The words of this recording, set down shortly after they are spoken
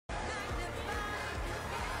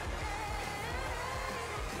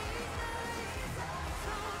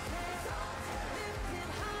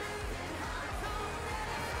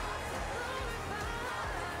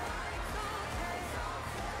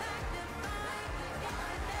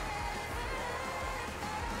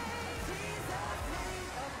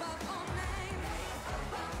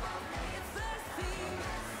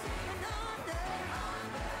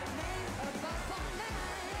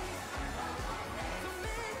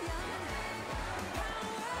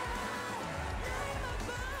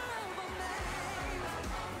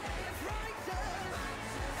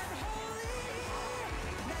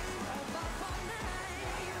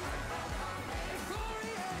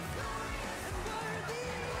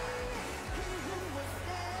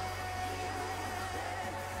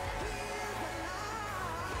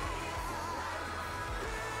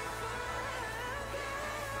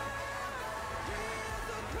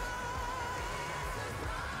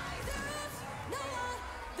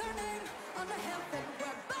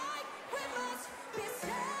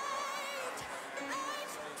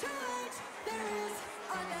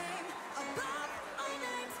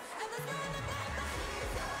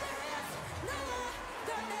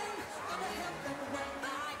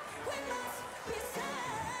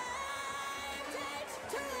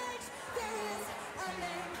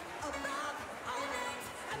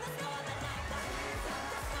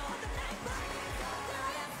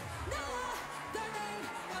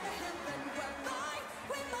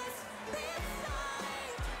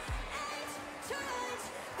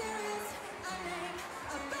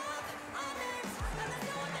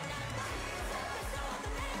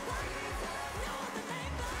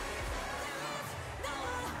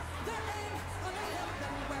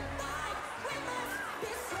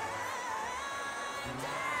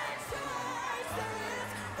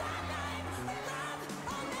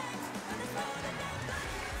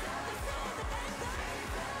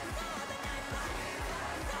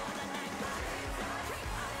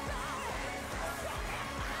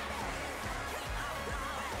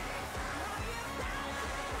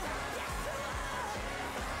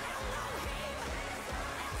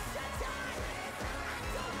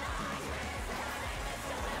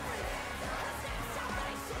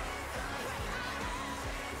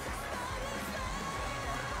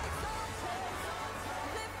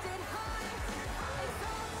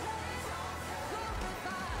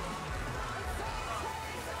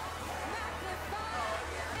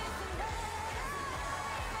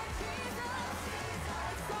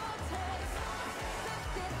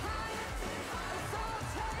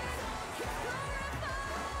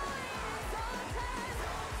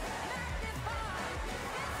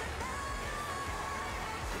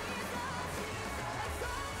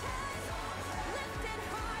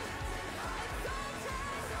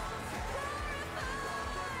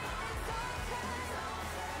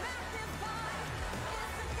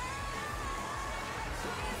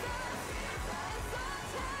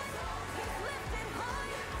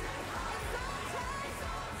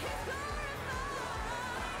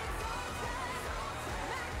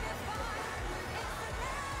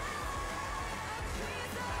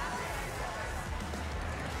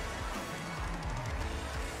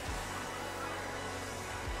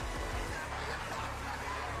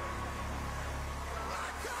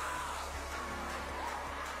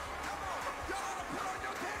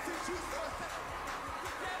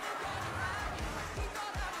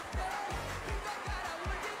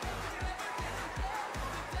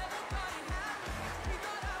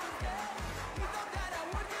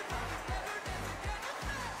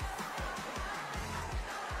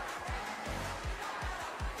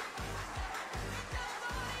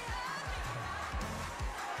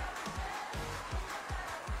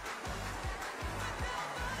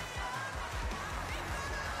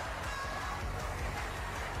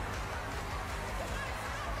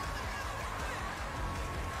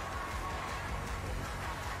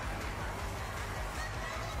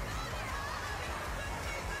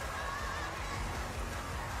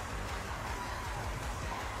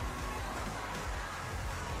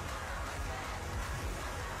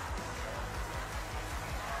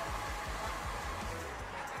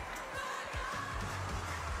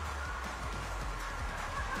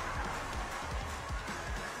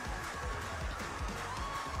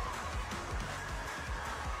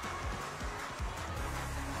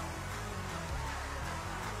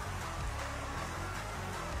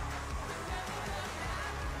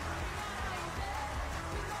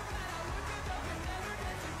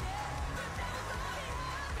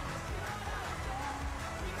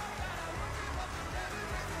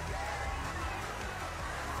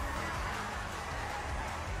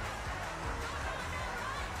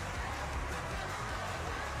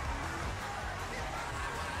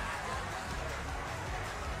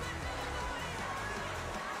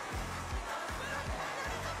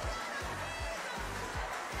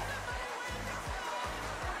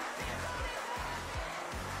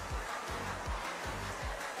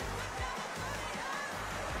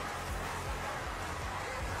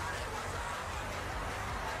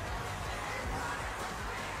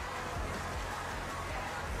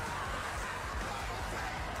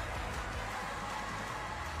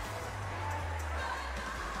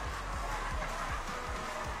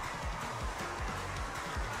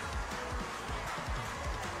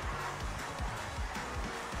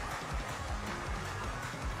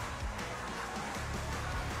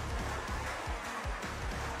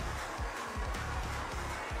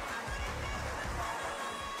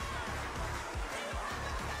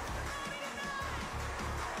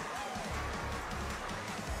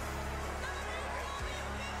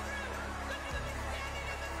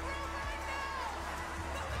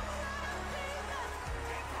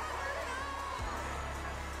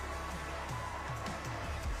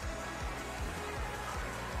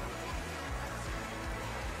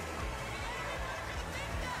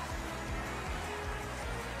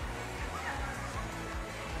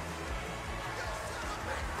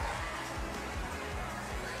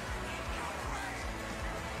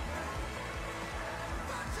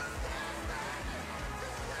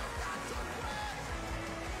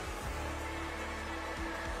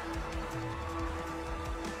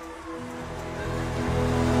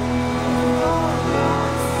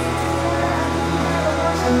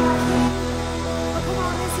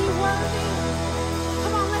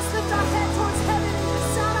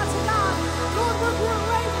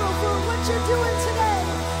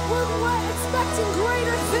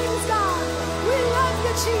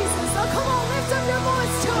come on, lift up your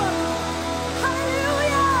voice to him.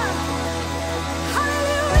 Hallelujah.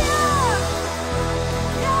 Hallelujah.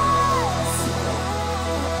 Yes.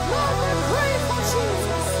 Lord, we're grateful,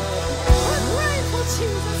 Jesus. We're grateful,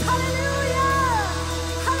 Jesus. Hallelujah.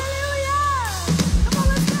 Hallelujah. Come on,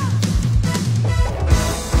 let's go.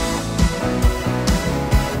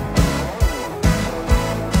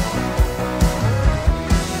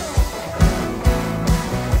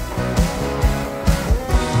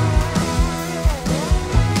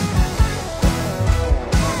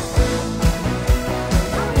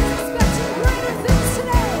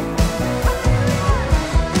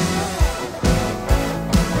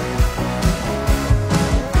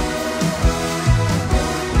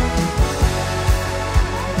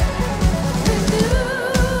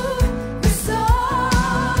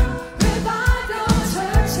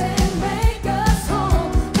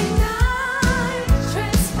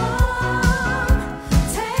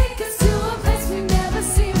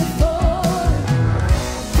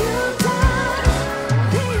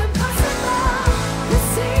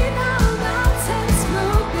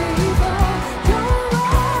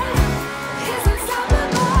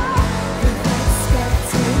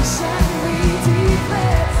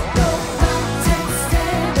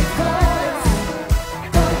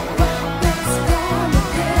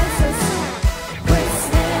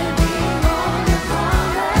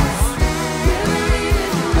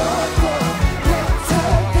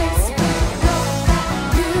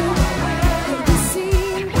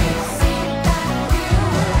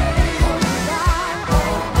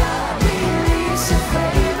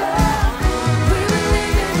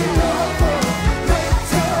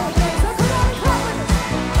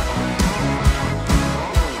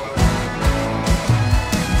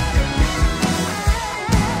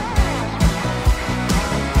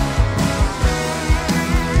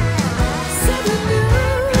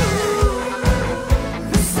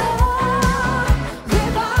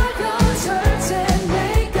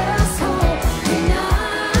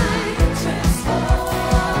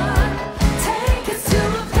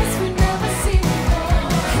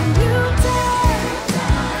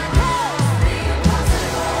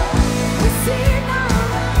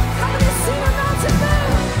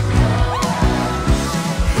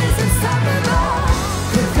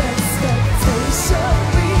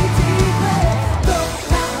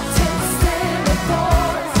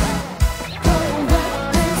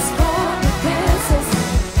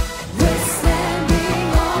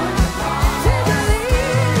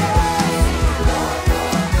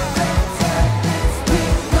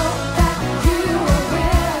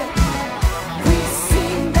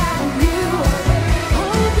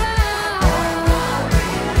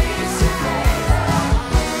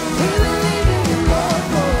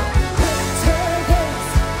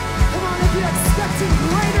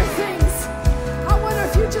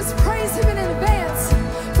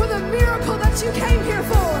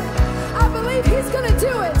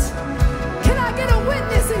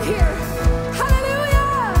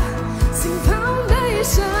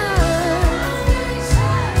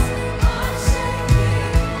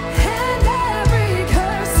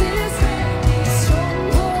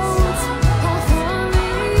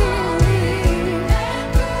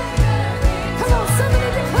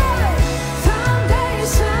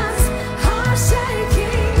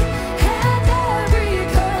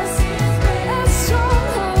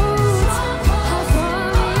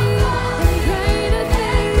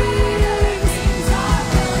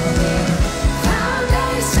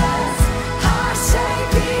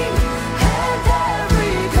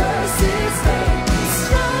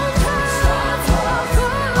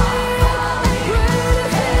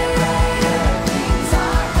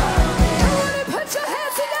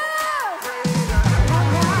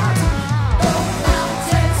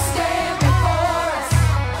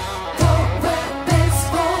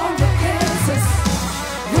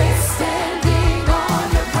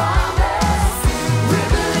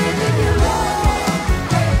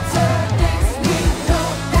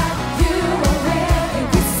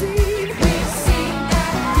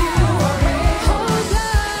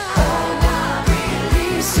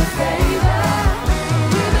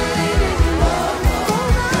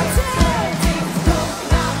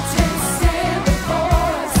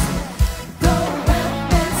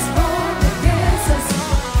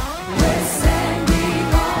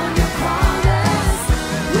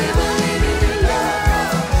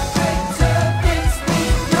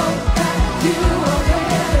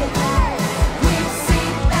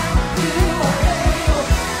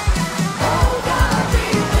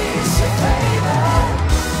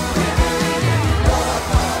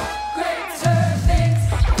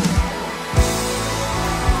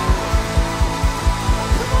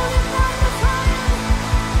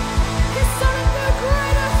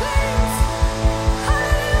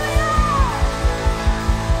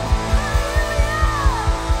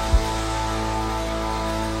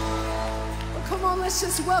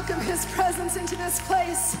 welcome his presence into this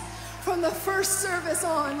place from the first service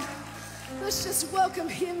on. Let's just welcome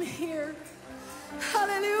him here.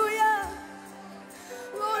 Hallelujah.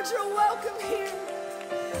 Lord, you're welcome here.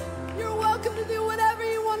 You're welcome to do whatever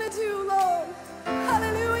you want to do, Lord.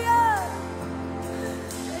 Hallelujah.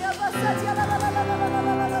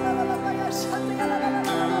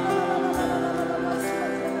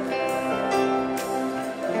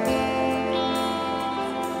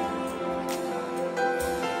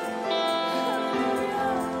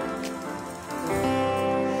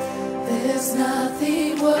 There's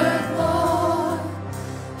nothing worth more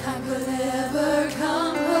I could ever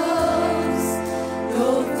come close.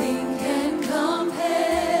 Nothing can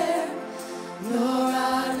compare, nor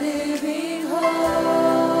our living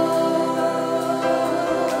hope.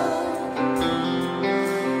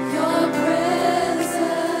 Your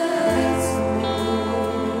presence,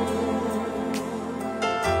 Lord.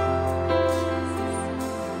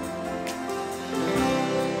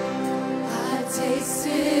 I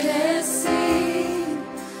tasted and seen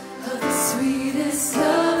of the sweetest of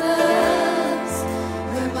loves,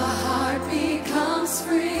 where my heart becomes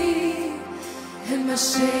free and my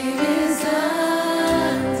shame is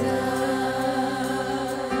undone.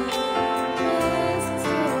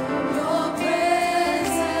 Your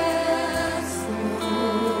presence,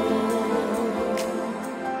 Lord.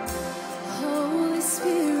 Holy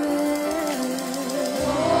Spirit,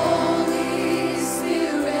 Holy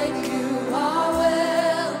Spirit, you are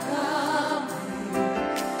welcome.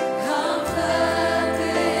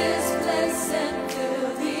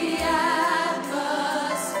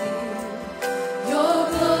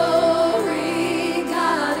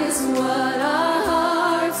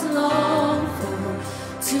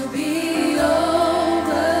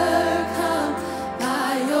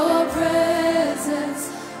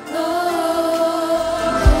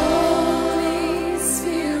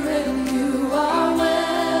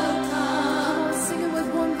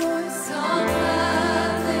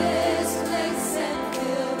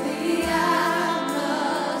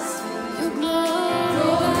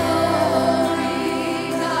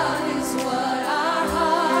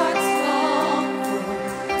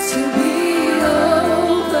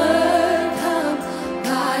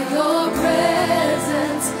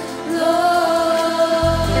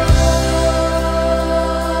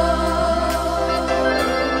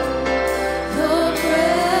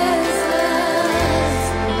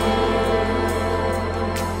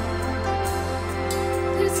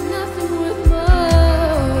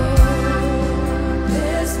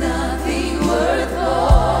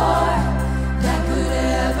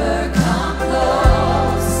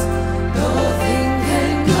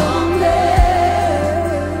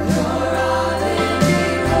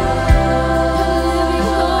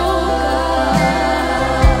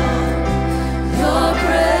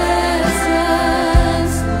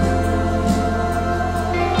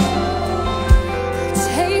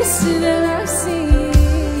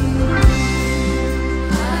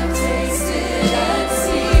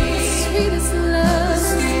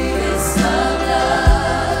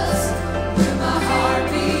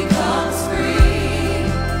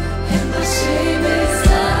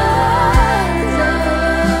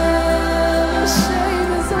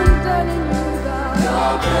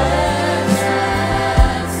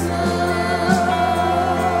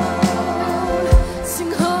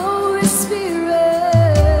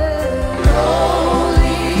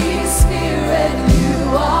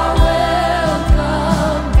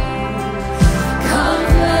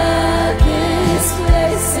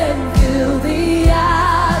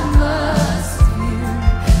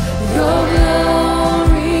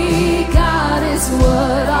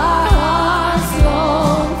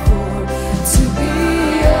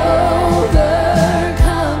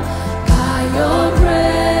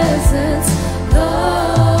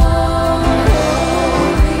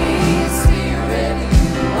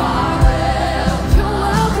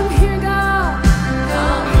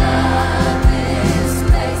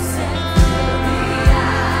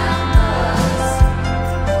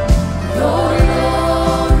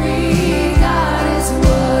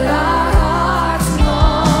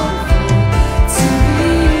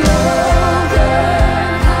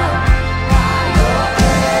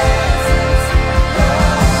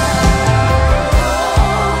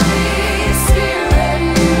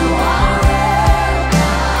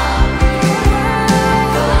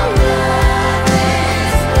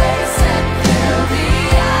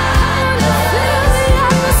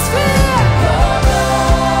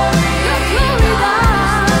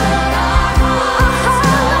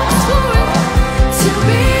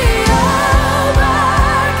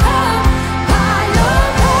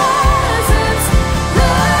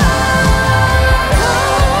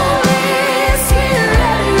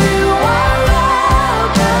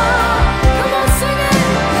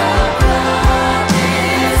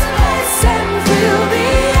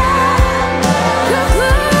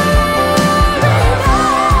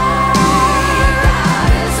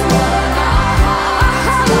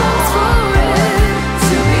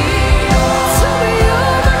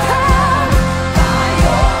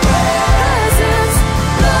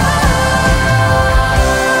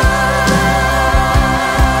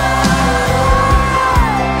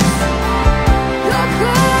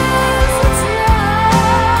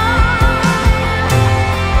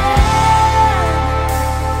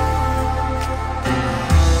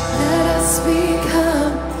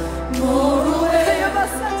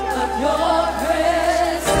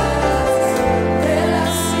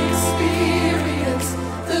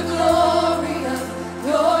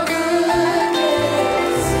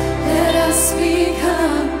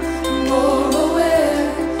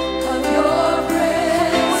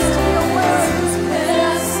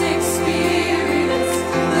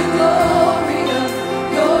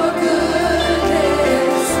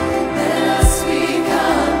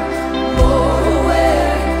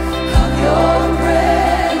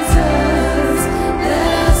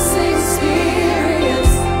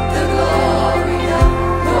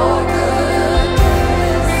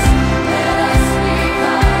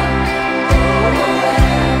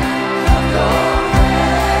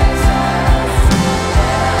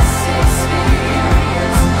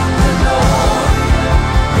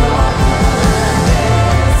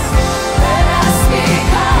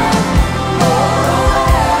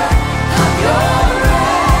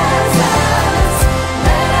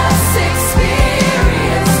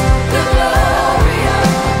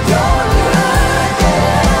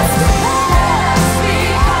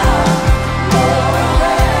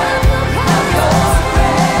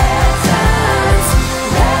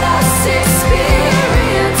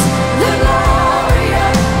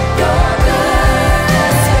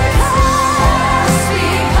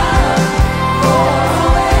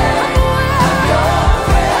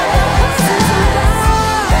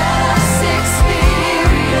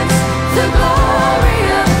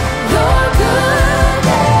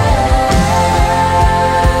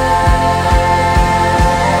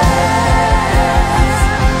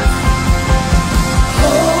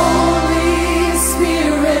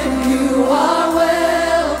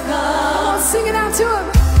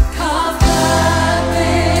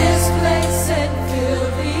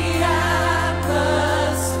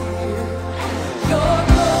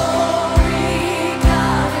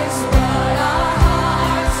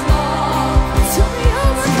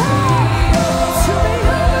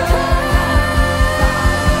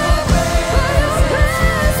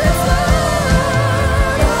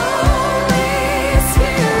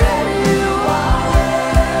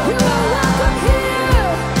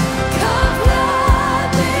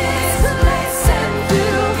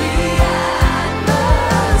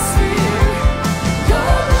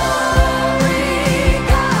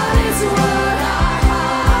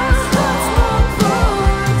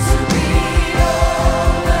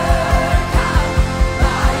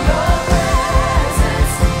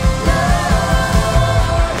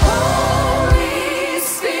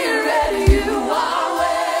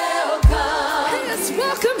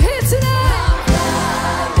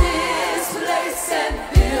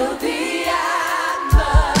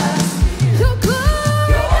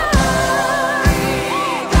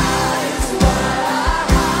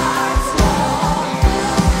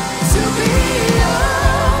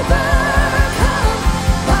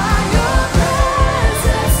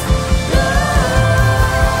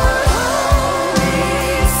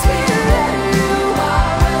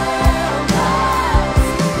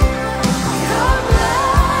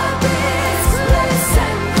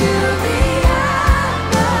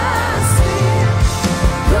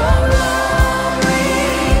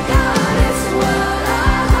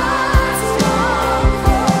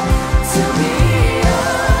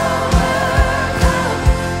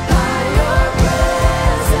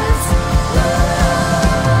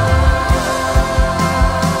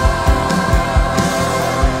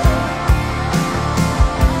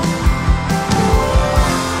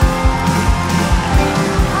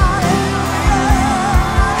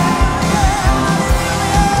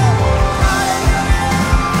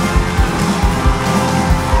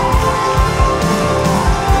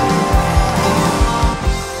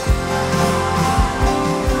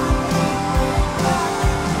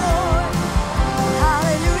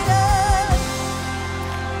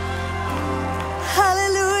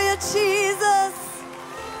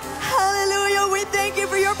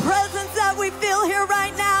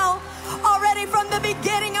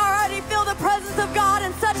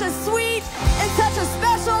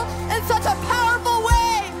 such a powerful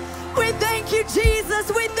way. We thank you,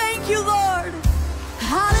 Jesus. We thank you, Lord.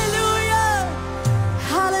 Hallelujah.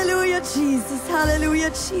 Hallelujah, Jesus. Hallelujah,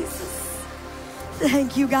 Jesus.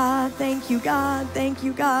 Thank you, God. Thank you, God. Thank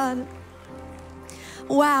you, God.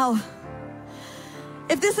 Wow.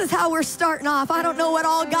 If this is how we're starting off, I don't know what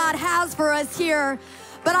all God has for us here,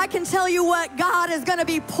 but I can tell you what God is going to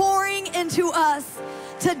be pouring into us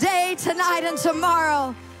today, tonight, and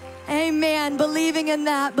tomorrow. Amen. Believing in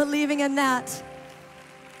that, believing in that.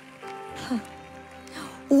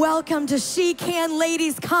 Welcome to She Can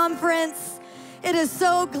Ladies Conference. It is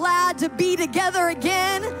so glad to be together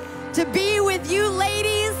again, to be with you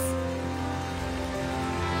ladies.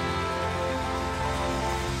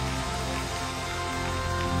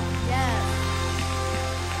 Yes.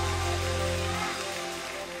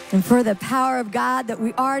 And for the power of God that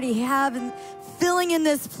we already have and filling in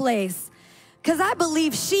this place. Because I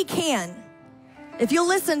believe she can. If you'll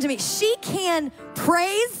listen to me, she can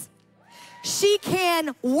praise. She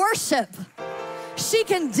can worship. She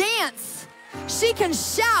can dance. She can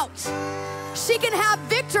shout. She can have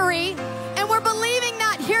victory. And we're believing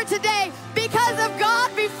that here today because of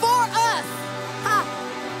God before us.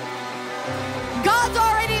 God's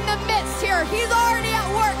already in the midst here. He's already at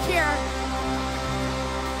work here.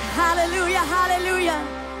 Hallelujah, hallelujah.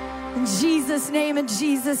 In Jesus' name, in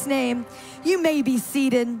Jesus' name. You may be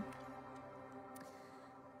seated.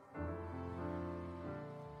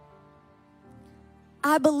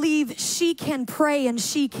 I believe she can pray and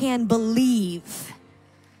she can believe.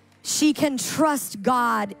 She can trust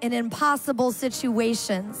God in impossible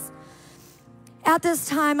situations. At this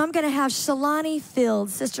time, I'm going to have Shalani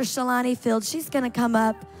Fields, Sister Shalani Fields. She's going to come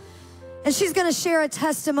up and she's going to share a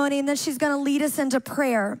testimony, and then she's going to lead us into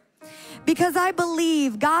prayer. Because I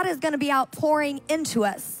believe God is going to be outpouring into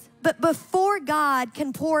us. But before God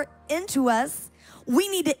can pour into us, we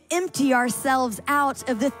need to empty ourselves out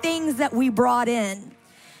of the things that we brought in.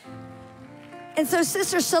 And so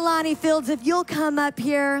Sister Shalani Fields, if you'll come up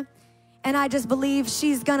here, and I just believe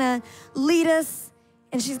she's gonna lead us,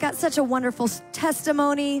 and she's got such a wonderful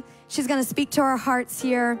testimony. She's gonna speak to our hearts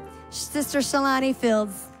here. Sister Shalani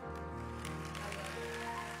Fields.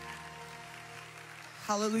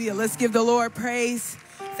 Hallelujah. Let's give the Lord praise.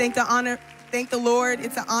 Thank the Lord.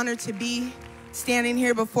 It's an honor to be standing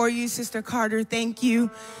here before you, Sister Carter. Thank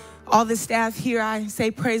you. All the staff here, I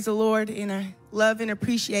say praise the Lord, and I love and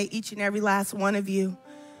appreciate each and every last one of you.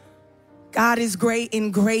 God is great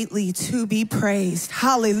and greatly to be praised.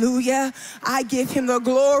 Hallelujah. I give him the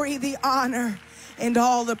glory, the honor, and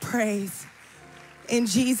all the praise. In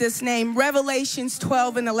Jesus' name, Revelations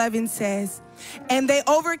 12:11 says, "And they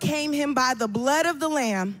overcame him by the blood of the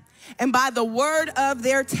Lamb and by the word of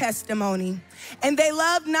their testimony, and they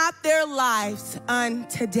loved not their lives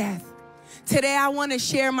unto death." Today, I want to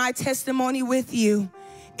share my testimony with you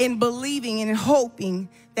in believing and hoping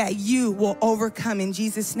that you will overcome in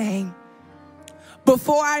Jesus' name.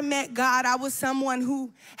 Before I met God, I was someone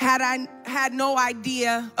who had no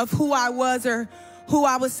idea of who I was or who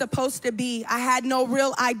I was supposed to be. I had no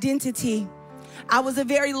real identity. I was a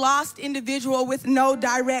very lost individual with no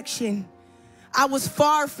direction. I was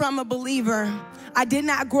far from a believer. I did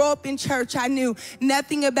not grow up in church. I knew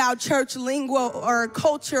nothing about church lingo or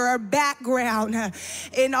culture or background.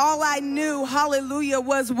 And all I knew, hallelujah,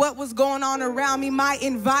 was what was going on around me, my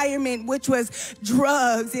environment, which was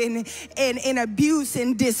drugs and abuse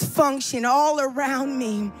and dysfunction all around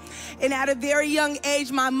me. And at a very young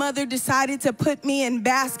age, my mother decided to put me in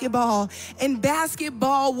basketball. And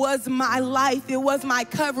basketball was my life. It was my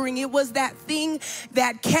covering. It was that thing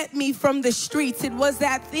that kept me from the streets. It was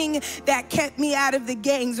that thing that kept me out of the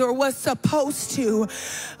gangs, or was supposed to.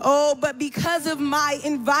 Oh, but because of my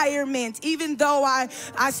environment, even though I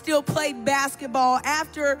still played basketball,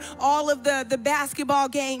 after all of the basketball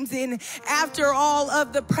games and after all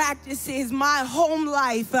of the practices, my home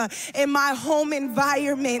life and my home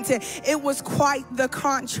environment, it was quite the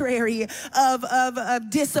contrary of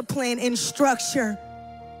discipline and structure.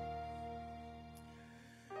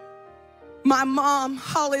 My mom,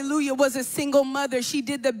 hallelujah, was a single mother. She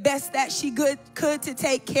did the best that she could to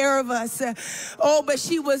take care of us. But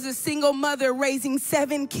she was a single mother raising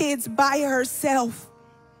 7 kids by herself.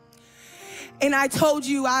 And I told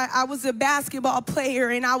you I was a basketball player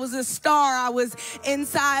and I was a star. I was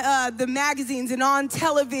inside the magazines and on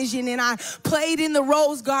television, and I played in the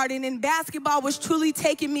Rose Garden, and basketball was truly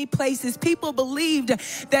taking me places. People believed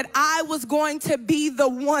that I was going to be the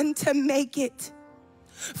one to make it.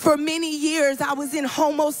 For many years, I was in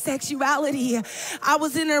homosexuality. I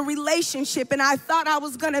was in a relationship, and I thought I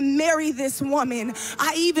was going to marry this woman.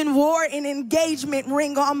 I even wore an engagement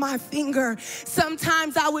ring on my finger.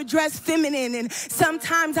 Sometimes I would dress feminine, and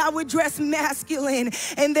sometimes I would dress masculine.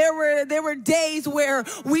 And there were days where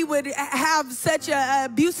we would have such an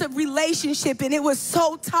abusive relationship, and it was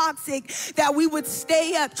so toxic that we would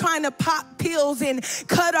stay up trying to pop pills and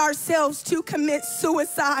cut ourselves to commit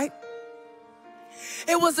suicide.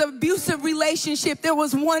 It was an abusive relationship. There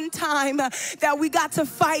was one time that we got to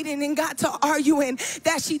fighting and got to arguing,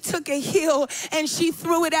 that she took a heel and she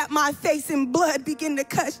threw it at my face, and blood began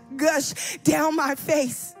to gush down my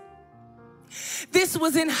face. This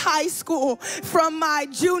was in high school, from my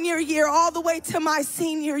junior year all the way to my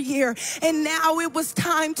senior year. And now it was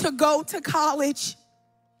time to go to college.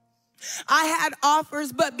 I had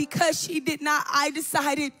offers, but because she did not, I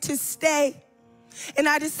decided to stay. And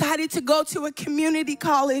I decided to go to a community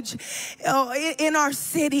college in our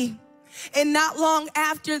city. And not long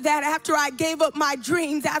after that, after I gave up my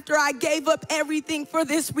dreams, after I gave up everything for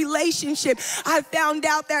this relationship, I found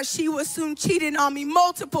out that she was soon cheating on me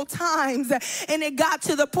multiple times. And it got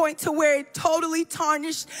to the point to where it totally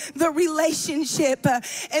tarnished the relationship.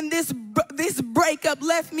 And this breakup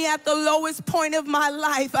left me at the lowest point of my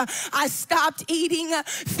life. I stopped eating.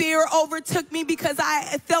 Fear overtook me because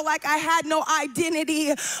I felt like I had no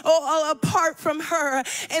identity apart from her.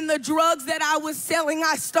 And the drugs that I was selling,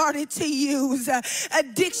 I started to use.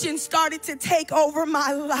 Addiction started to take over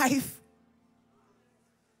my life.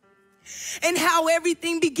 And how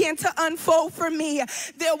everything began to unfold for me.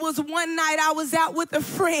 There was one night I was out with a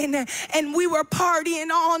friend, and we were partying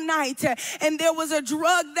all night, and there was a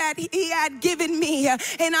drug that he had given me,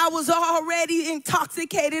 and I was already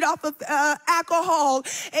intoxicated off of alcohol.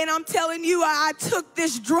 And I'm telling you, I took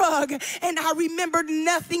this drug, and I remembered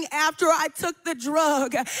nothing after I took the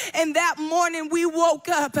drug. And that morning we woke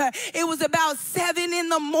up. It was about 7 in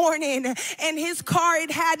the morning, and his car,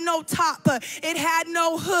 it had no top, it had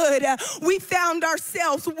no hood. We found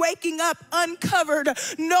ourselves waking up uncovered,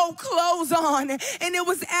 no clothes on. And it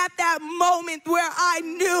was at that moment where I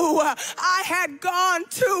knew I had gone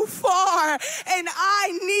too far and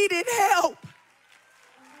I needed help.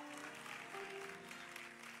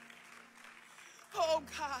 Oh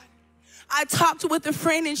God. I talked with a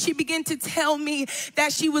friend, and she began to tell me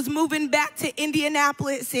that she was moving back to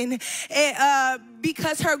Indianapolis, and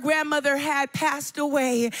because her grandmother had passed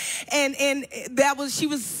away, and she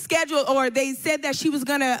was scheduled, or they said that she was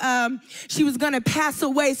gonna pass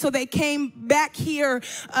away. So they came back here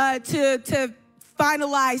to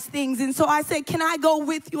finalize things. And so I said, can I go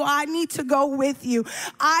with you? I need to go with you.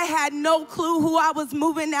 I had no clue who I was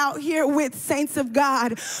moving out here with, saints of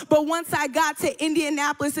God. But once I got to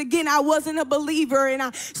Indianapolis, again, I wasn't a believer, and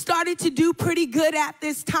I started to do pretty good at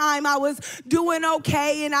this time. I was doing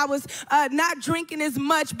okay, and I was not drinking as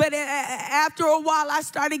much. But after a while, I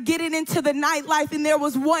started getting into the nightlife. And there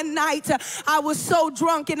was one night I was so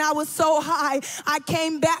drunk and I was so high. I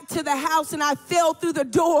came back to the house and I fell through the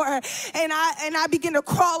door, and I began to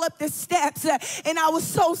crawl up the steps, and I was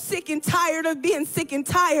so sick and tired of being sick and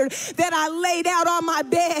tired that I laid out on my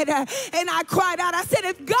bed, and I cried out. I said,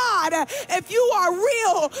 if God, if you are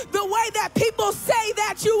real the way that people say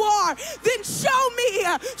that you are, then show me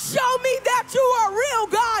that you are real,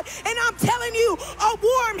 God. And I'm telling you, a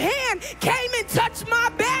warm hand came and touched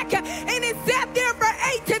my back, and it sat there for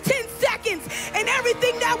 8 to 10 seconds, and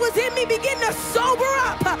everything that was in me began to sober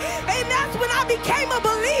up. And that's when I became a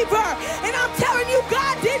believer. And I'm telling you,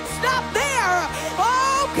 God didn't stop there.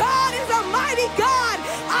 Oh, God is a mighty God.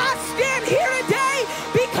 I stand here today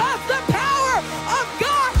because the power of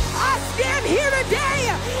God. I stand here today,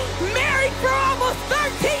 married for almost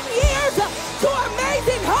 13 years to an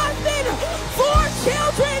amazing husband, 4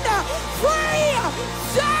 children, free,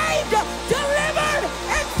 saved, delivered,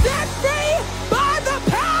 and set free by the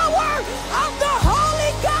power of the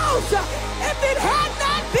Holy Ghost. If it had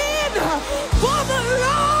not been for the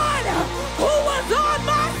Lord who was on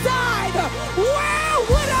my side, where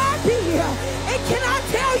would I be? And can I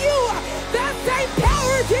tell you, that same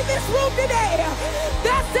power is in this room today.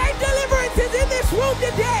 That same deliverance is in this room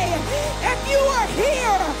today. If you are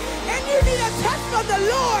here and you need a touch from the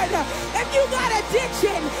Lord, if you got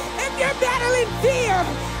addiction, if you're battling fear,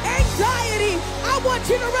 anxiety, I want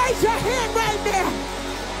you to raise your hand right now.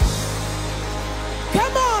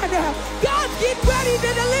 Come on. God's getting ready to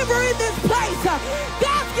deliver in this place.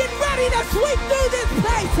 God's getting ready to sweep through this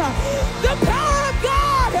place. The power of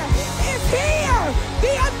God is here.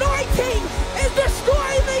 The anointing is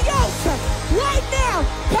destroying the yokes right now.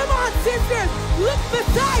 Come on, sisters. Look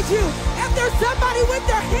beside you, if there's somebody with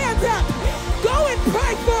their hands up, go and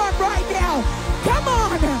pray for them right now. Come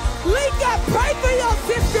on, link up, pray for your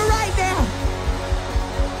sister right now.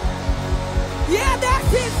 Yeah,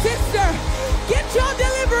 that's it, sister. Get your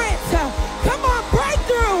deliverance. Come on,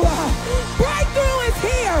 breakthrough. Breakthrough is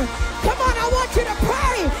here. Come on, I want you to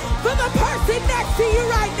pray for the person next to you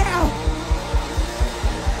right now.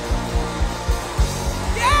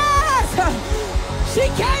 Yes! She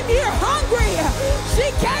came here hungry. She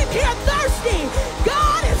came here thirsty.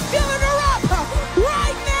 God is filling her up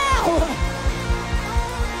right now.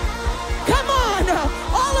 Come on,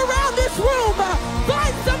 all around this room,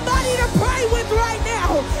 find somebody to pray with right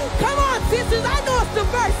now. Come on, sisters, I know it's the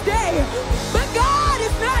first day, but God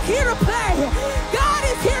is not here to play. God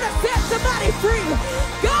is here to set somebody free.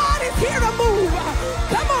 God is here to move.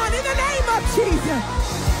 Come on, in the name of Jesus.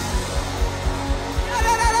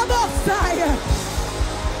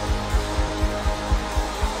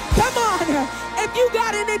 Come on, if you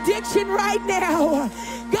got an addiction right now,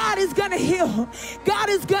 God is going to heal. God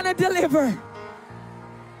is going to deliver.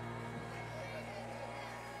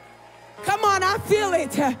 Come on, I feel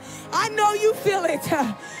it. I know you feel it.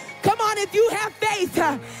 Come on, if you have faith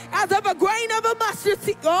as of a grain of a mustard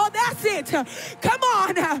seed. Oh, that's it. Come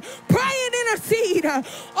on, pray and intercede.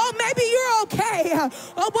 Oh, maybe you're okay.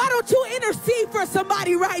 Oh, why don't you intercede for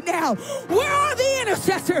somebody right now? Where are the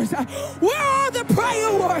intercessors? Where are the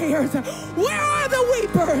prayer warriors? Where are the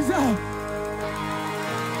weepers?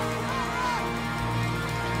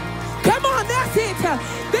 Come on, that's it.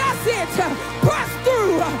 That's it. Press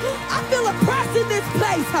through. I feel a press in this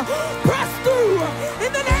place. Press through.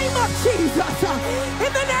 In the name of Jesus. In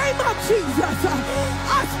the name of Jesus.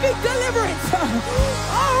 I speak deliverance.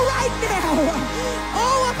 All right now.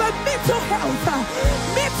 All of the mental health.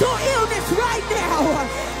 Mental illness right now.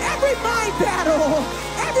 Every mind battle.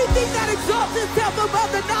 Everything that exalts itself above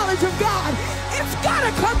the knowledge of God. It's got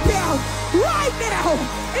to come down right now.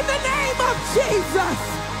 In the name of Jesus.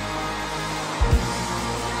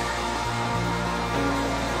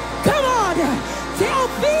 Come on, tell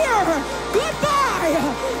fear goodbye.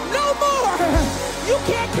 No more. You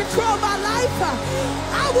can't control my life.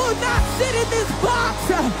 I will not sit in this box.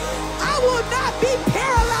 I will not be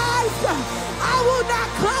paralyzed. I will not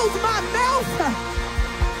close my mouth.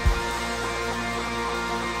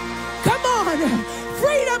 Come on,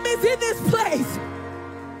 freedom is in this place.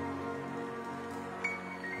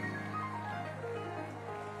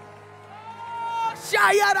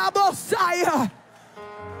 Shayarabosaya.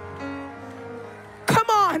 Come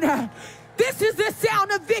on, this is the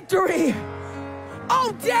sound of victory.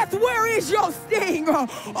 Oh, death, where is your sting?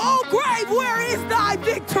 Oh, grave, where is thy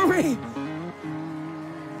victory?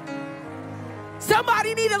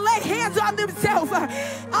 Somebody need to lay hands on themselves,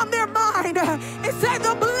 on their mind, and say,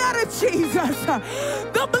 the blood of Jesus,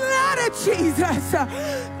 the blood of Jesus,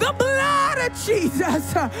 the blood of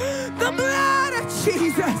Jesus, the blood of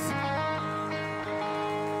Jesus.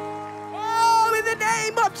 Oh, in the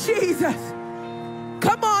name of Jesus.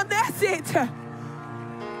 Come on, that's it.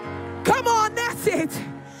 Come on, that's it.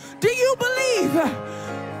 Do you believe?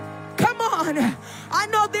 Come on. I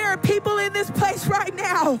know there are people in this place right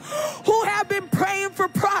now who have been praying for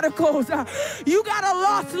prodigals. You got a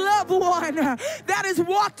lost loved one that has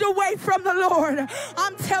walked away from the Lord.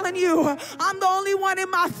 I'm telling you, I'm the only one in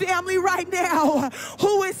my family right now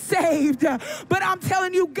who is saved. But I'm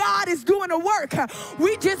telling you, God is doing a work.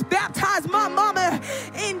 We just baptized my mama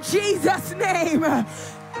in Jesus' name.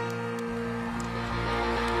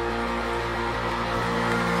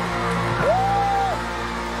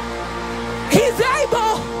 He's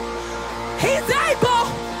able. He's able.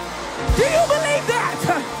 Do you believe that?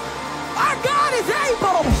 Our God is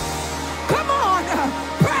able. Come on.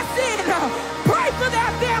 Press in. Pray for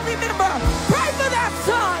that family member. Pray for that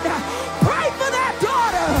son. Pray for that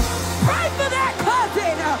daughter. Pray for that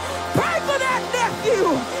cousin. Pray for that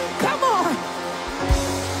nephew. Come on.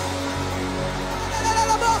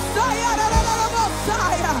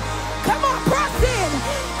 Come on, press in.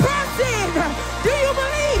 Press in. Do you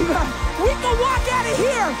believe? We can walk out of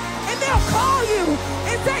here and they'll call you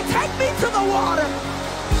and say, take me to the water.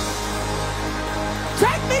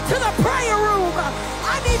 Take me to the prayer room.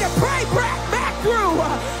 I need to pray back through.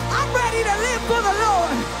 I'm ready to live for the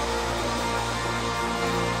Lord.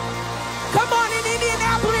 Come on, in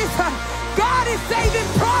Indianapolis, God is saving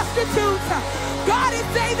prostitutes. God is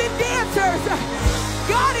saving dancers.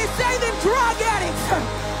 God is saving drug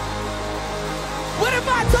addicts. What if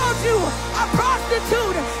I told you a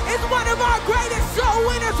prostitute is one of our greatest soul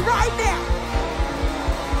winners right now?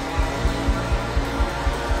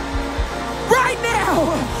 Right now,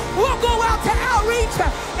 we'll go out to outreach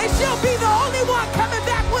and she'll be the only one coming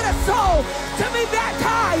back with a fully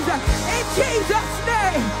baptized in Jesus'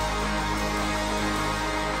 name.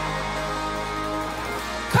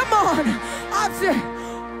 Come on. I said,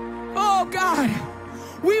 oh God.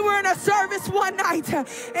 We were in a service one night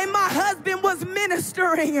and my husband was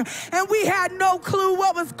ministering and we had no clue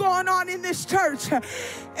what was going on in this church.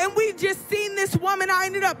 And we just seen this woman. I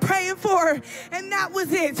ended up praying for her and that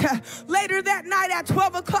was it. Later that night at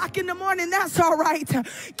 12 o'clock in the morning, that's all right.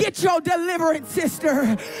 Get your deliverance,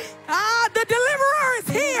 sister. The deliverer is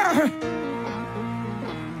here.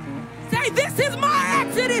 Say, this is my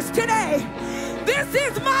exodus today. This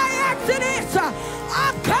is my exodus.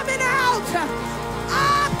 I'm coming out.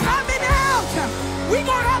 I'm coming out. We're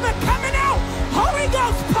going to have a coming out Holy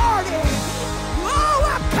Ghost party. Oh,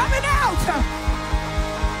 I'm coming out.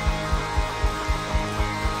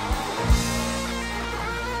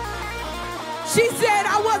 She said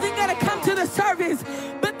I wasn't going to come to the service,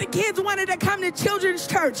 but the kids wanted to come to children's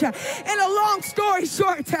church. And a long story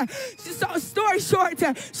short, she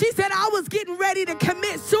said I was getting ready to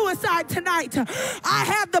commit suicide tonight. I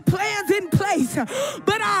had the plans in place,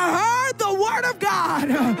 but I heard the word of God.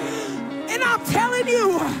 And I'm telling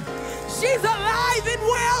you, she's alive and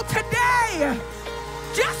well today.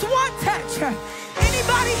 Just one touch.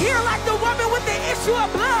 Anybody here like the woman with the issue of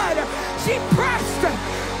blood? She pressed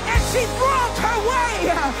and she groped her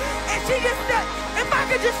way. And she just said, if I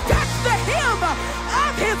could just touch the hem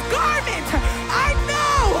of his garment, I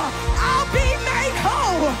know I'll be made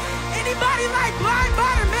whole. Anybody like blind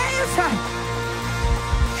Bartimaeus?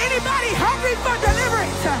 Anybody hungry for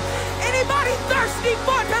deliverance? Anybody thirsty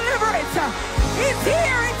for deliverance? It's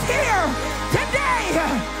here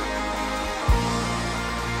today.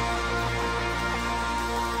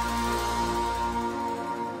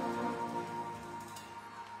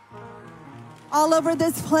 All over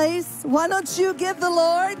this place, why don't you give the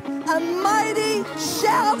Lord a mighty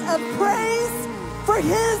shout of praise for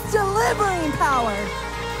his delivering power.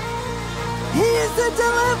 He's a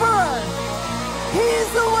deliverer.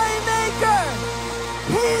 He's a way maker.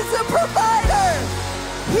 He's a provider.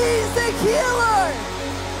 He's a healer.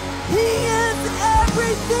 He is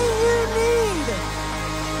everything you need.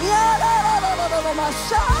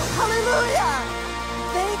 Hallelujah.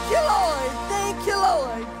 Thank you, Lord. Thank you,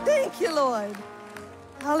 Lord. Thank you, Lord.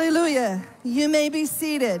 Hallelujah. You may be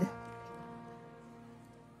seated.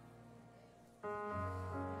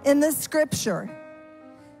 In the scripture,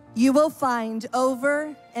 you will find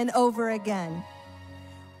over and over again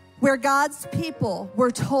where God's people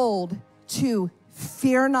were told to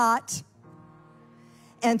fear not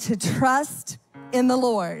and to trust in the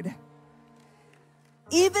Lord.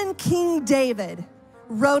 Even King David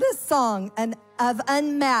wrote a song of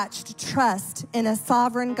unmatched trust in a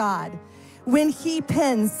sovereign God when he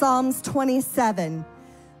penned Psalms 27.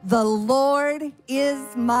 The Lord is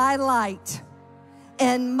my light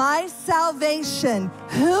and my salvation.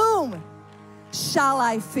 Whom shall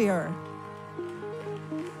I fear?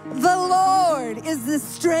 The Lord is the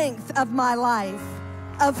strength of my life.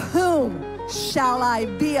 Of whom shall I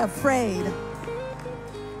be afraid?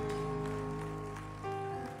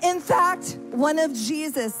 In fact, one of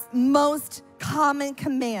Jesus' most common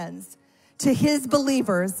commands to his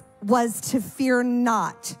believers was to fear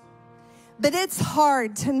not. But it's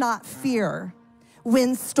hard to not fear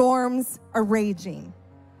when storms are raging.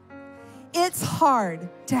 It's hard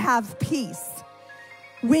to have peace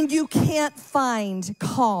when you can't find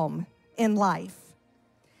calm in life.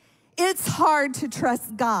 It's hard to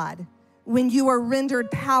trust God when you are rendered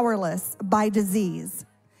powerless by disease.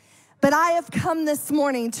 But I have come this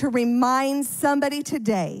morning to remind somebody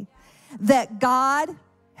today that God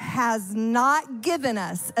has not given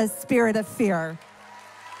us a spirit of fear,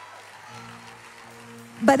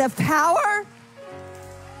 but of power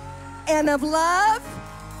and of love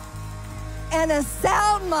and a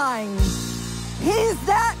sound mind. He's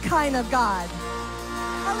that kind of God.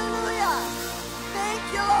 Hallelujah. Thank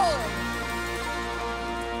you, Lord.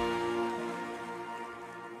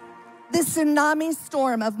 The tsunami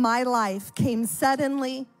storm of my life came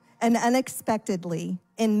suddenly and unexpectedly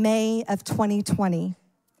in May of 2020.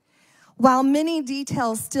 While many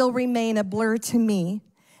details still remain a blur to me,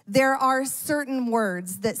 there are certain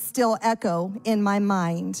words that still echo in my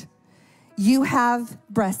mind. You have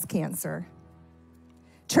breast cancer,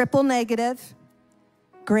 triple negative,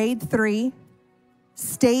 grade 3,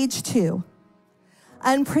 stage 2,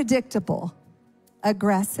 unpredictable,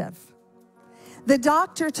 aggressive. The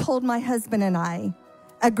doctor told my husband and I,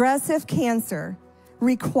 aggressive cancer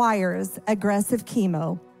requires aggressive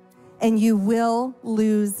chemo, and you will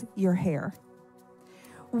lose your hair.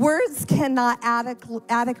 Words cannot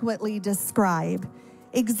adequately describe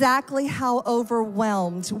exactly how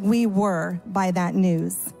overwhelmed we were by that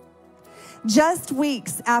news. Just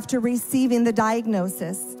weeks after receiving the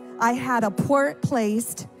diagnosis, I had a port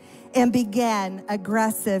placed and began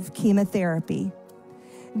aggressive chemotherapy.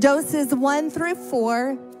 Doses 1 through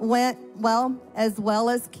 4 went as well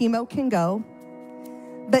as chemo can go,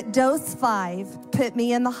 but dose 5 put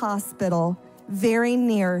me in the hospital very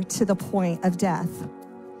near to the point of death.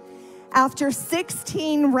 After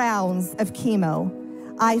 16 rounds of chemo,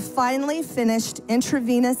 I finally finished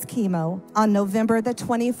intravenous chemo on November the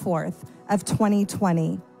 24th of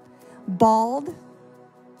 2020. Bald,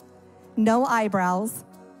 no eyebrows,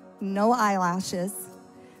 no eyelashes,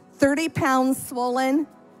 30 pounds swollen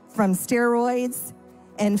from steroids,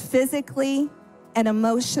 and physically and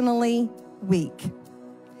emotionally weak.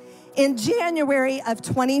 In January of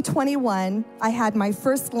 2021, I had my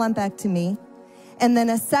first lumpectomy, and then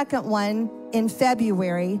a second one in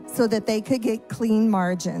February so that they could get clean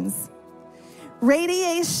margins.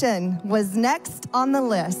 Radiation was next on the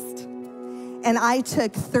list, and I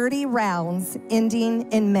took 30 rounds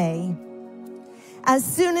ending in May. As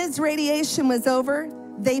soon as radiation was over,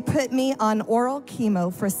 they put me on oral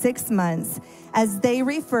chemo for 6 months as they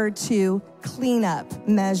referred to cleanup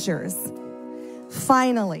measures.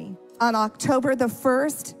 Finally, on October the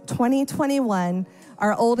 1st, 2021,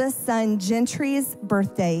 our oldest son, Gentry's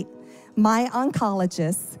birthday, my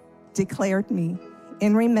oncologist declared me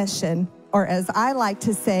in remission, or as I like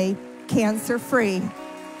to say, cancer-free.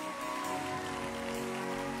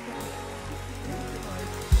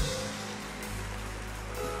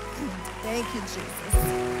 Thank you, Jesus.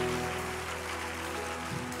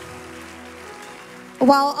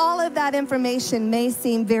 While all of that information may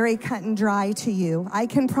seem very cut and dry to you, I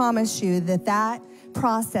can promise you that that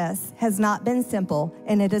process has not been simple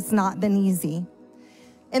and it has not been easy.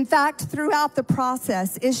 In fact, throughout the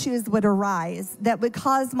process, issues would arise that would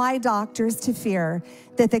cause my doctors to fear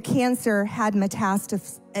that the cancer had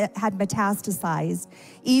metastasized,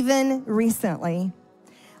 even recently.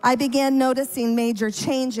 I began noticing major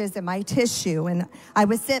changes in my tissue, and I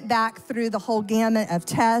was sent back through the whole gamut of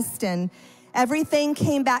tests, and everything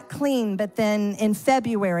came back clean. But then in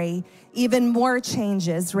February, even more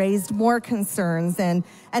changes raised more concerns, and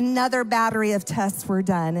another battery of tests were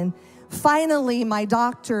done. And finally, my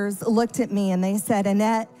doctors looked at me and they said,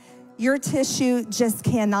 Annette, your tissue just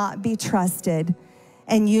cannot be trusted,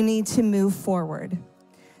 and you need to move forward.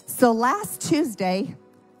 So last Tuesday,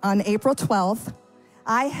 on April 12th,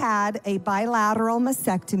 I had a bilateral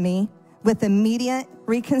mastectomy with immediate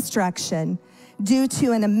reconstruction due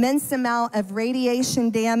to an immense amount of radiation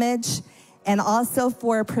damage and also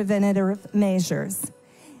for preventative measures.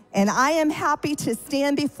 And I am happy to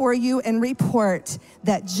stand before you and report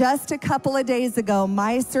that just a couple of days ago,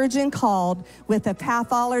 my surgeon called with a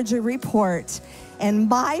pathology report, and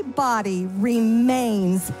my body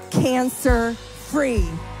remains cancer-free.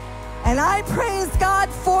 And I praise God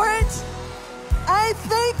for it. I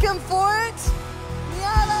thank him for it.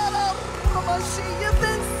 You've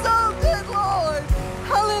been so good, Lord.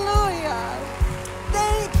 Hallelujah.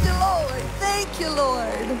 Thank you, Lord. Thank you,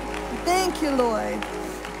 Lord. Thank you, Lord.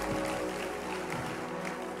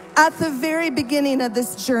 At the very beginning of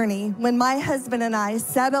this journey, when my husband and I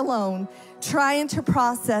sat alone trying to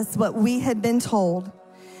process what we had been told,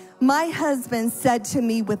 my husband said to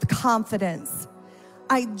me with confidence,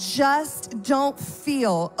 I just don't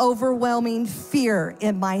feel overwhelming fear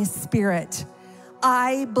in my spirit.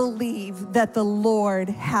 I believe that the Lord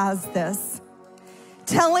has this.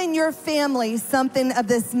 Telling your family something of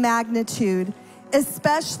this magnitude,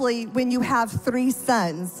 especially when you have 3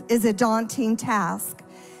 sons, is a daunting task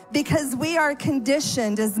because we are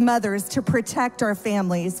conditioned as mothers to protect our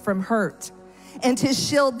families from hurt and to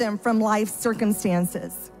shield them from life's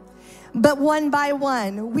circumstances. But one by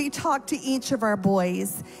one, we talked to each of our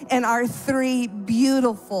boys and our 3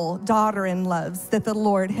 beautiful daughter-in-laws that the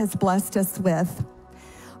Lord has blessed us with.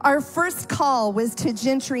 Our first call was to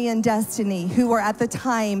Gentry and Destiny, who were at the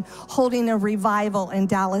time holding a revival in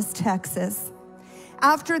Dallas, Texas.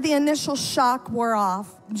 After the initial shock wore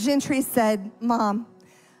off, Gentry said, Mom,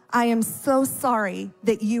 I am so sorry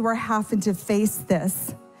that you are having to face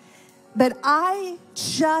this, but I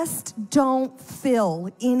just don't feel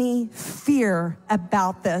any fear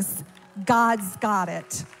about this. God's got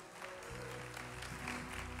it.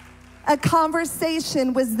 A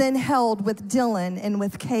conversation was then held with Dylan and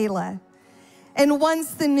with Kayla. And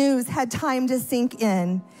once the news had time to sink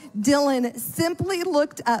in, Dylan simply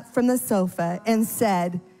looked up from the sofa and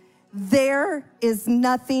said, there is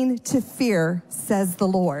nothing to fear, says the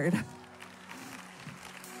Lord.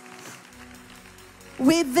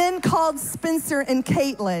 We then called Spencer and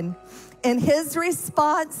Caitlin, And his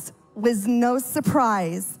response was no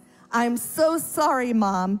surprise. I'm so sorry,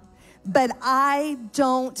 Mom, but I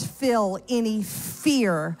don't feel any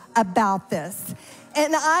fear about this.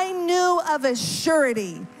 And I knew of a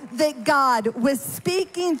surety that God was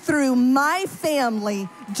speaking through my family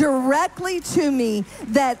directly to me,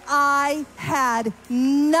 that I had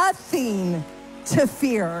nothing to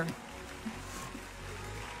fear.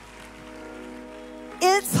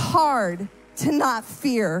 It's hard to not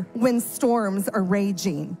fear when storms are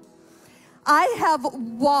raging. I have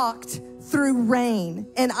walked through rain,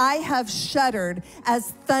 and I have shuddered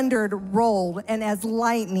as thunder rolled and as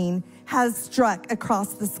lightning has struck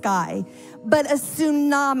across the sky. But a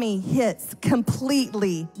tsunami hits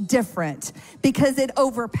completely different because it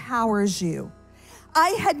overpowers you. I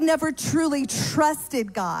had never truly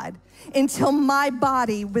trusted God until my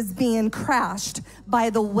body was being crashed by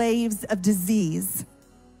the waves of disease.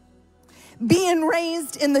 Being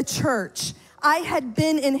raised in the church, I had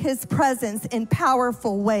been in his presence in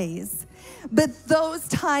powerful ways, but those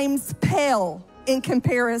times pale in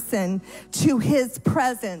comparison to his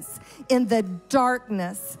presence in the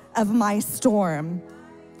darkness of my storm.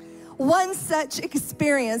 One such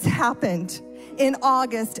experience happened in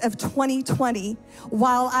August of 2020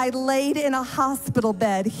 while I laid in a hospital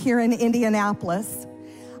bed here in Indianapolis.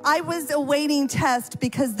 I was awaiting tests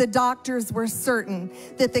because the doctors were certain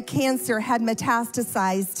that the cancer had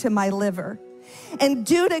metastasized to my liver. And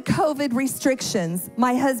due to COVID restrictions,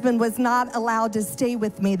 my husband was not allowed to stay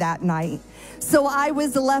with me that night. So I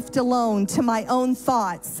was left alone to my own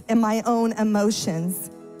thoughts and my own emotions.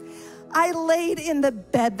 I laid in the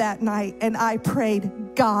bed that night and I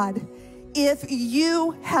prayed, God, if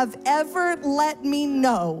you have ever let me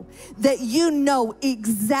know that you know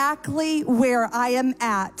exactly where I am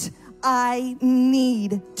at, I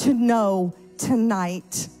need to know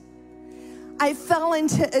tonight. I fell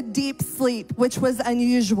into a deep sleep, which was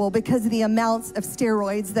unusual because of the amounts of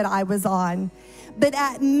steroids that I was on. But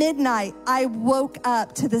at midnight, I woke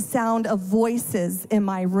up to the sound of voices in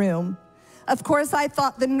my room. Of course, I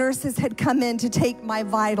thought the nurses had come in to take my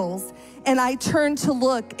vitals, and I turned to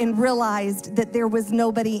look and realized that there was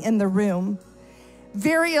nobody in the room.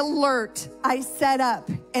 Very alert, I sat up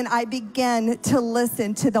and I began to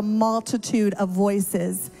listen to the multitude of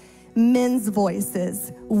voices. Men's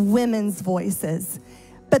voices, women's voices.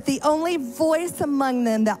 But the only voice among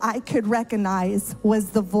them that I could recognize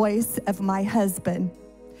was the voice of my husband.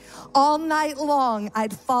 All night long,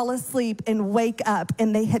 I'd fall asleep and wake up,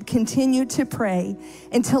 and they had continued to pray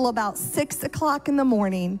until about 6 o'clock in the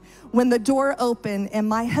morning when the door opened and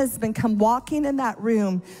my husband come walking in that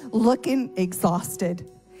room looking exhausted.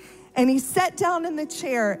 And he sat down in the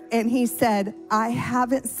chair and he said, I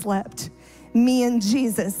haven't slept. Me and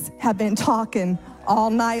Jesus have been talking all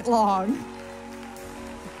night long.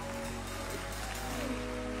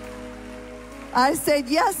 I said,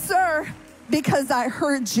 yes, sir, because I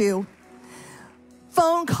heard you.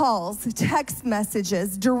 Phone calls, text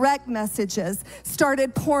messages, direct messages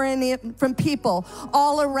started pouring in from people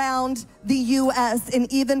all around the U.S. and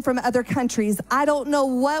even from other countries. I don't know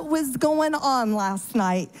what was going on last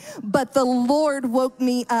night, but the Lord woke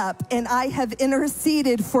me up, and I have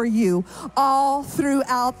interceded for you all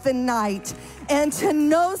throughout the night. And to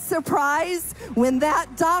no surprise, when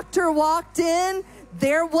that doctor walked in,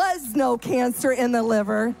 there was no cancer in the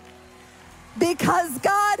liver, because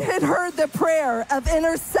God had heard the prayer of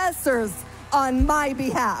intercessors on my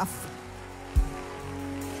behalf.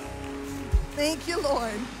 Thank you,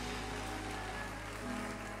 Lord.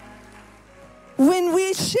 When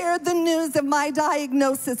we shared the news of my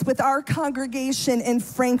diagnosis with our congregation in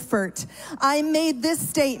Frankfurt, I made this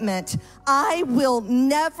statement: I will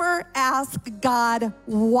never ask God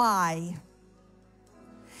why,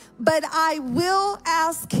 but I will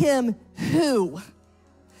ask him who.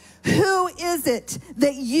 Who is it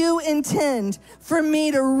that you intend for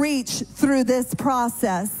me to reach through this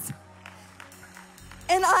process?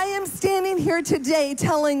 And I am standing here today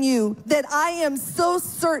telling you that I am so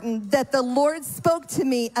certain that the Lord spoke to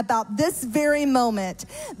me about this very moment,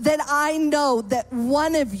 that I know that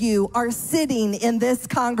one of you are sitting in this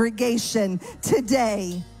congregation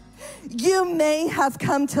today. You may have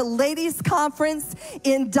come to ladies' conference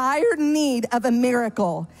in dire need of a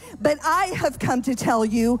miracle, but I have come to tell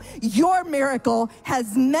you your miracle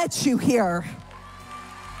has met you here.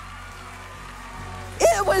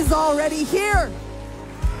 It was already here.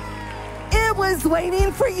 It was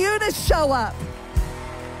waiting for you to show up.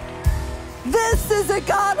 This is a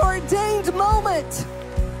God-ordained moment.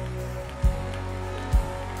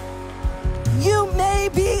 You may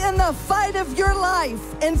be in the fight of your life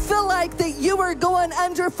and feel like that you are going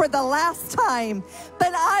under for the last time.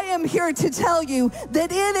 But I am here to tell you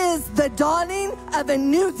that it is the dawning of a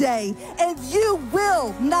new day, and you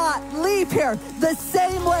will not leave here the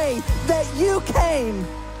same way that you came.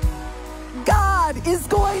 God is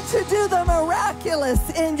going to do the miraculous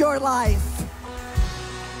in your life.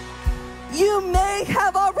 You may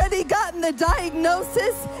have already gotten the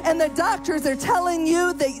diagnosis and the doctors are telling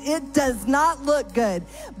you that it does not look good.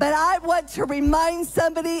 But I want to remind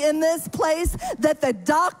somebody in this place that the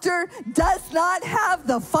doctor does not have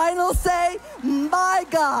the final say. My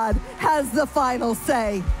God has the final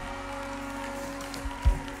say.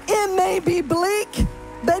 It may be bleak,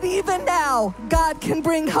 but even now, God can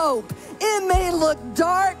bring hope. It may look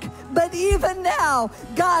dark, but even now,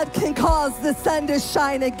 God can cause the sun to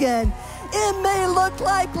shine again. It may look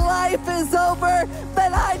like life is over,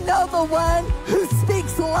 but I know the one who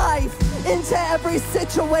speaks life into every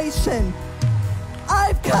situation.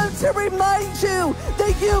 I've come to remind you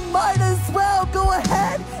that you might as well go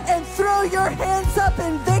ahead and throw your hands up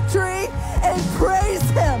in victory and praise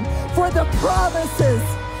Him for the promises.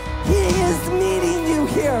 He is meeting you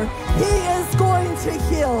here. He is going to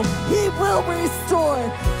heal. He will restore.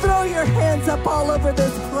 Throw your hands up all over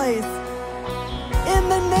this place. In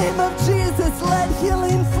the name of Jesus, let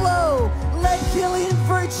healing flow. Let healing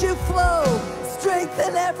virtue flow.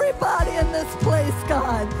 Strengthen everybody in this place,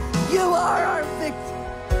 God. You are our victor.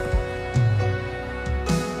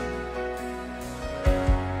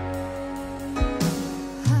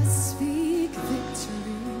 I speak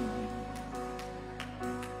victory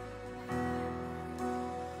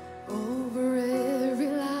over every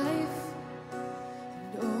life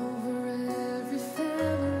and over every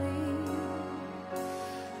family.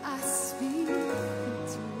 I speak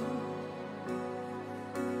victory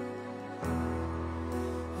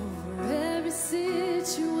over every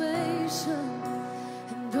situation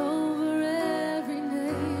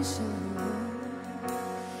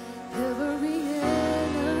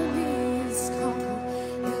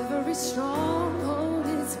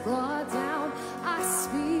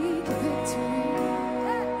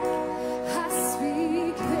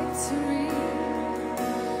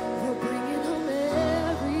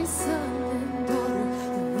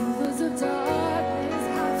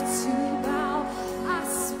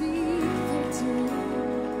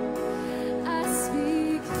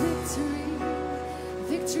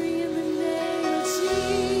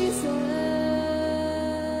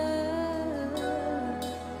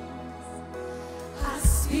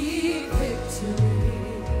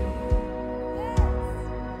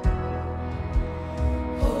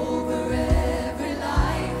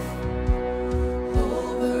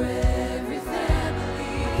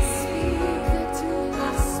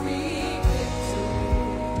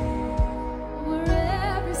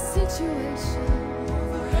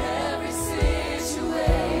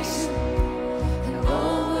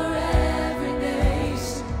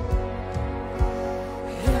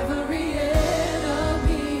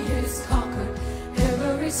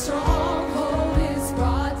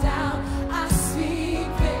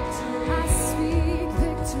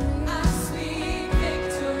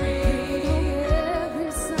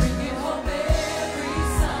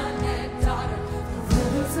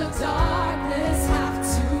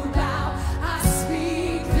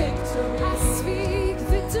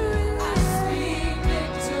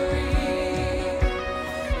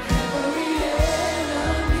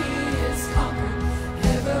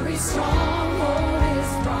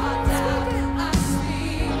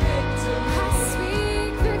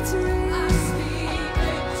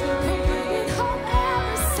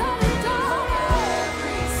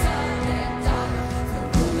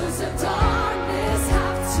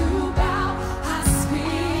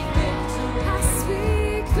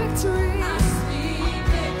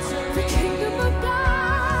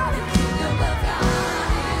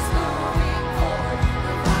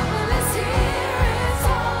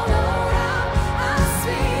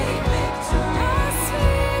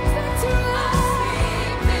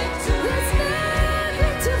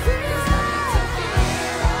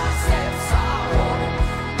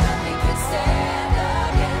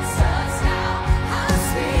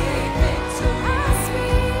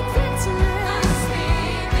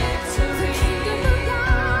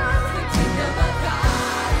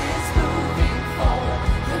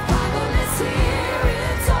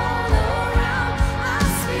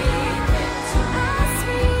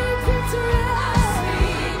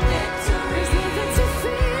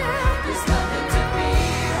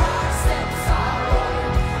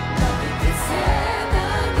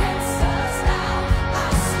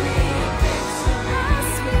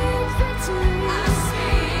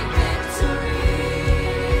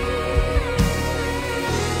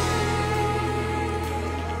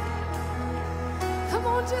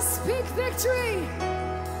just speak victory.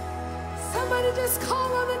 Somebody just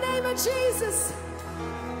call on the name of Jesus.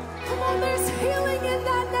 Come on, there's healing in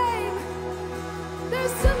that name.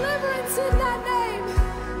 There's deliverance in that name.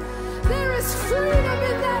 There is freedom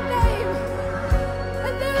in that name.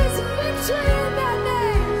 And there is victory in that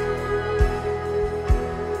name.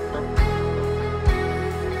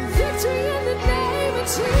 Victory in the name of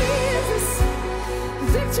Jesus.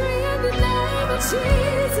 Victory in the name of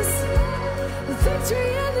Jesus. Victory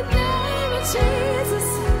in the name of Jesus.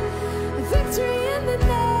 Victory in the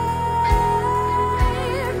name.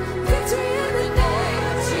 Victory in the name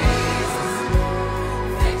of Jesus.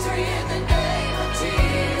 Victory in the name of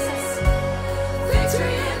Jesus.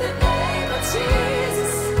 Victory in the name of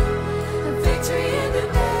Jesus. Victory in the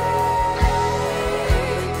name.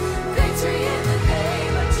 Victory in the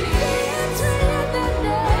name of Jesus. Victory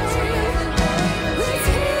in the name. There's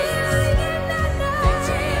healing in that name.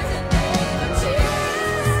 Victory in the name of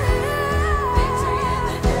Jesus. Victory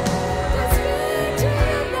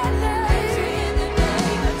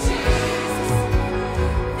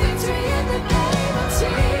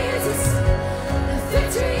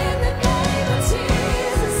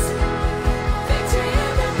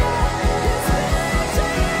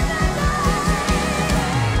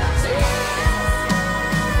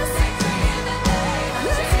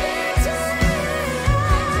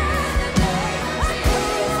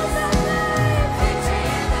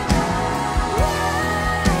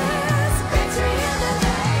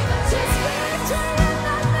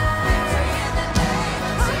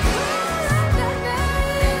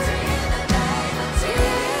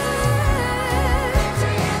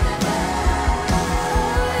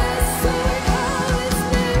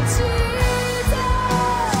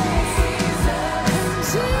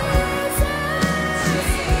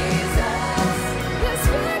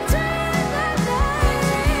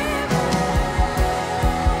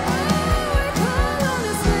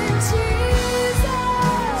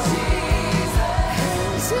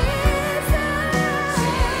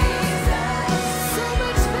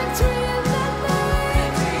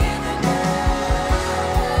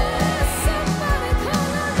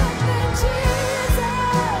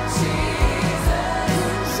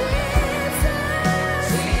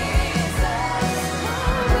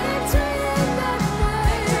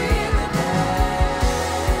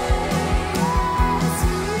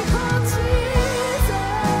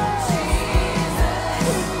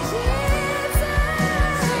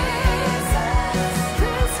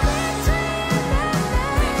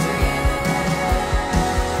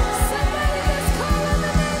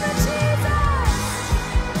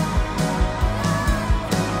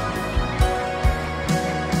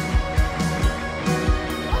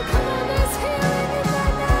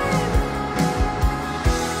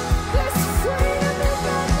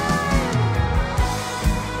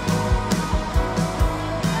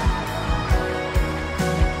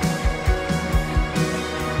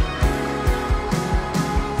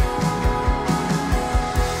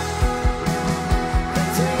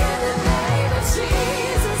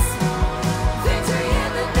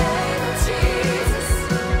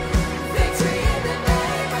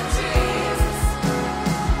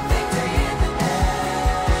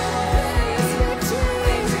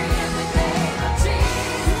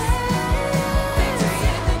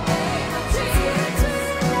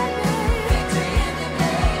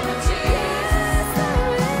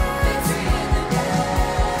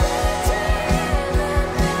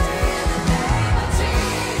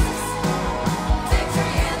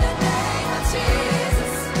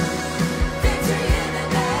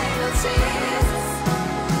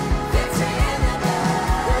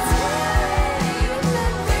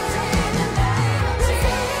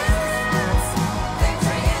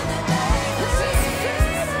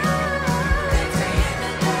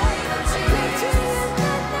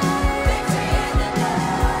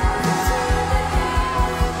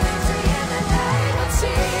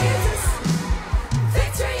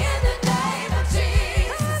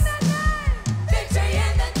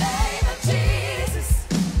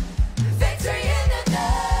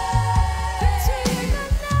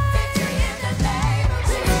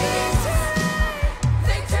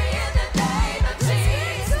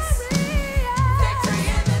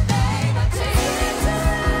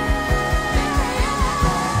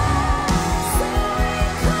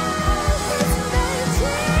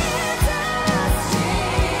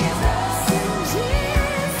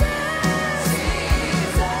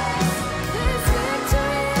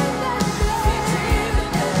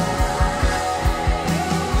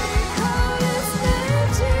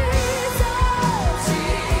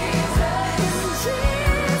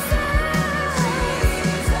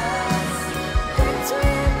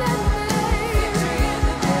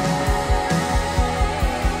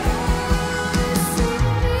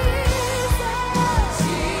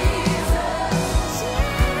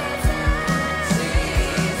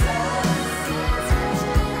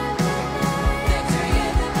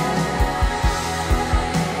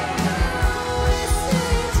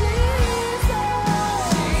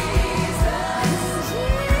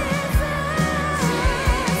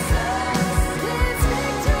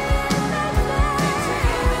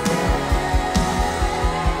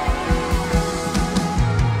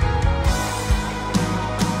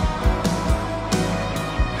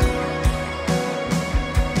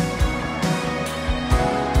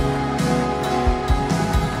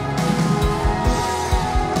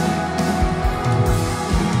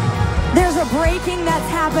shaking that's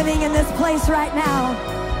happening in this place right now.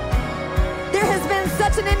 There has been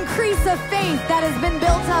such an increase of faith that has been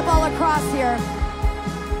built up all across here.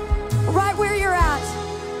 Right where you're at,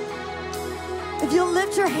 if you'll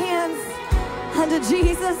lift your hands unto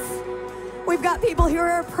Jesus, we've got people here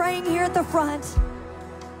who are praying here at the front,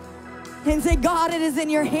 and say, God, it is in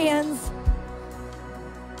your hands.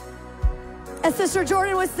 As Sister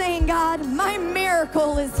Jordan was saying, God, my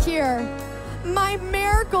miracle is here. My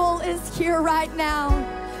miracle is here right now.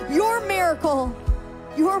 Your miracle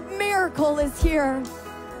is here.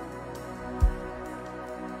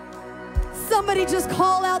 Somebody just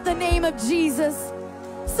call out the name of Jesus.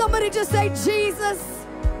 Somebody just say, Jesus.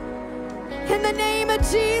 In the name of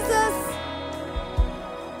Jesus.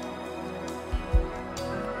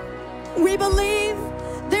 We believe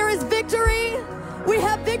there is victory. We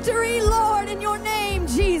have victory, Lord, in your name,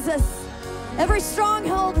 Jesus. Every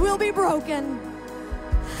stronghold will be broken.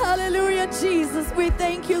 Hallelujah, Jesus. We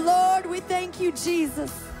thank you, Lord. We thank you,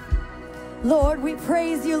 Jesus. Lord, we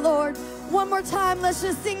praise you, Lord. One more time. Let's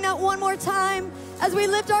just sing that one more time as we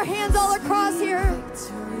lift our hands all across here.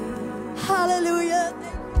 Hallelujah.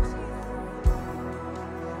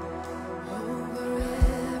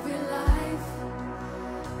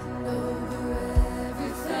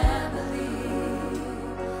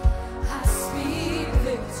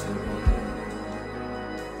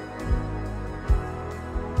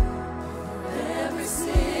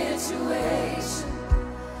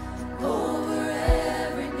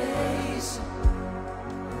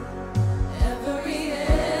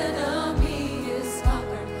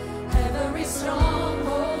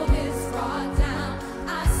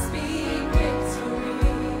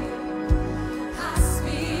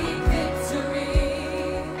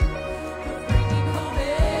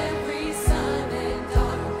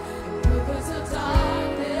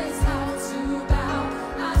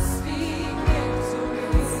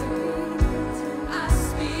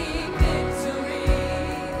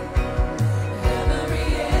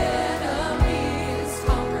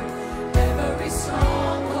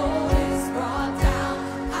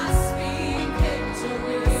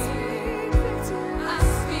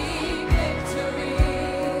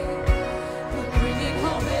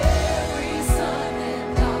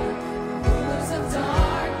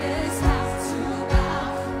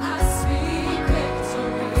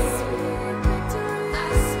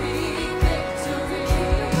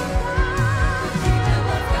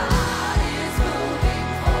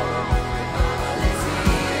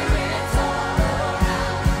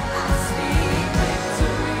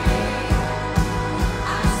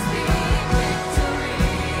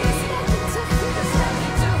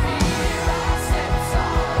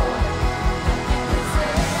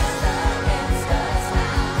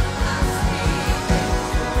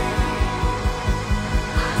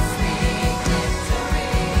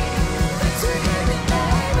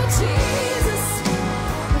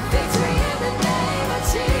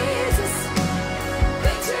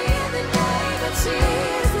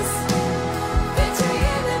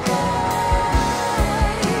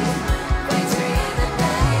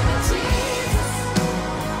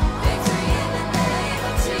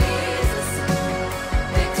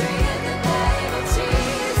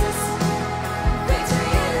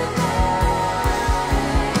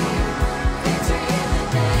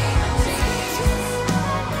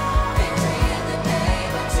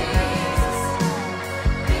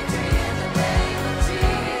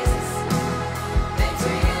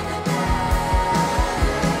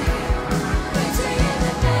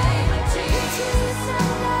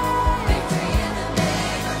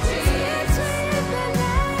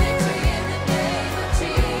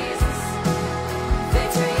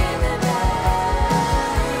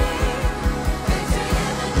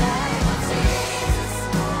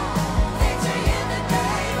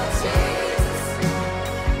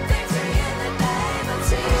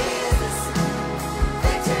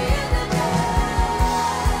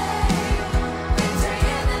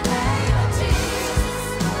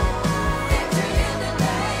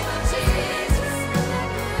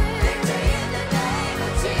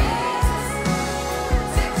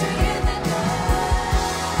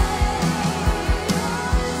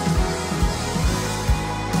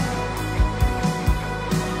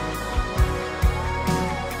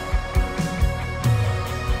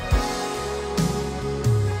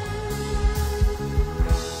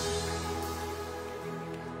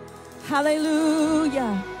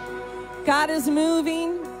 Hallelujah. God is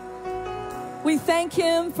moving. We thank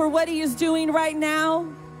him for what he is doing right now.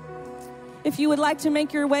 If you would like to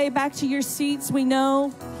make your way back to your seats, we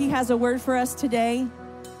know he has a word for us today.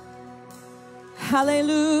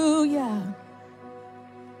 Hallelujah.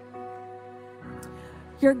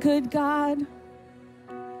 You're a good God.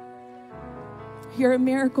 You're a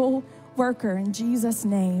miracle worker in Jesus'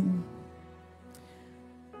 name.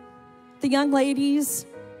 The young ladies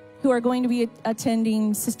who are going to be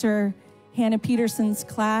attending Sister Hannah Peterson's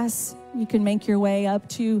class, you can make your way up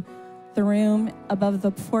to the room above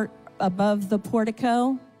the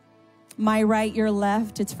portico. My right, your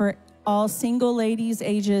left. It's for all single ladies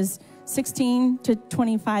ages 16 to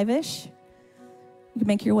 25-ish. You can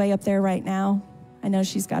make your way up there right now. I know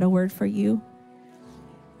she's got a word for you.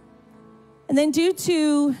 And then due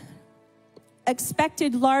to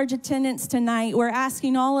expected large attendance tonight, we're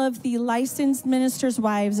asking all of the licensed ministers'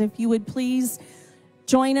 wives if you would please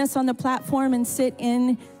join us on the platform and sit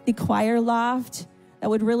in the choir loft.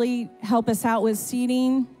 That would really help us out with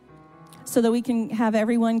seating so that we can have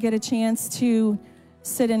everyone get a chance to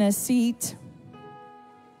sit in a seat.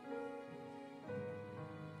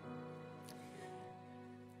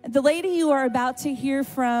 The lady you are about to hear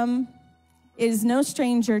from is no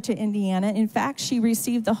stranger to Indiana. In fact, she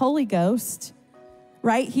received the Holy Ghost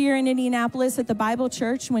right here in Indianapolis at the Bible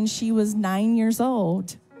Church when she was 9 years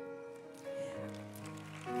old.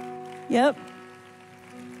 Yep,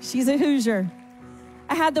 she's a Hoosier.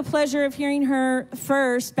 I had the pleasure of hearing her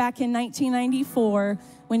first back in 1994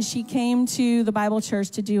 when she came to the Bible Church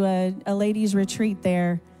to do a ladies' retreat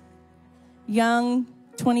there. Young,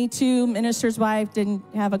 22, minister's wife, didn't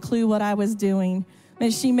have a clue what I was doing.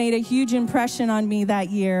 But she made a huge impression on me that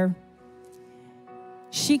year.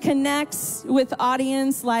 She connects with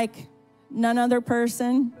audience like none other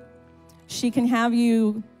person. She can have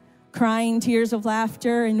you crying tears of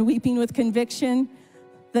laughter and weeping with conviction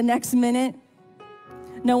the next minute.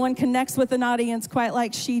 No one connects with an audience quite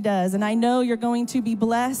like she does. And I know you're going to be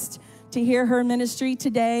blessed to hear her ministry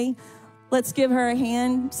today. Let's give her a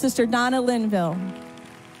hand, Sister Donna Linville.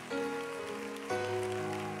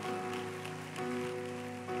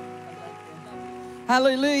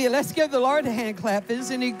 Hallelujah. Let's give the Lord a hand clap.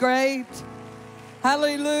 Isn't he great?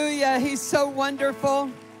 Hallelujah. He's so wonderful.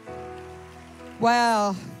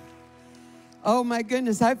 Wow. Oh my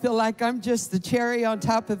goodness. I feel like I'm just the cherry on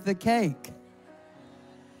top of the cake.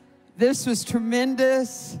 This was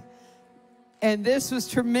tremendous. And this was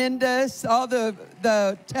tremendous. All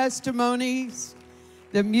the testimonies,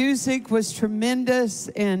 the music was tremendous.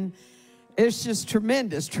 And it's just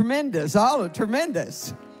tremendous, tremendous, all of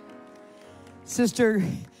tremendous. Sister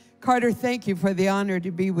Carter, thank you for the honor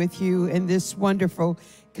to be with you in this wonderful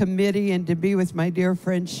committee and to be with my dear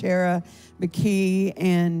friend Shara McKee.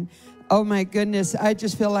 And oh my goodness, I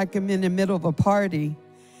just feel like I'm in the middle of a party.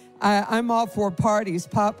 I'm all for parties,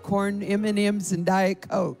 popcorn, M&Ms, and Diet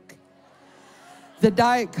Coke. The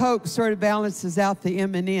Diet Coke sort of balances out the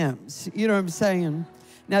M&Ms. You know what I'm saying?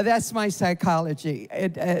 Now, that's my psychology.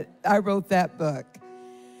 I wrote that book.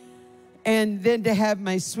 And then to have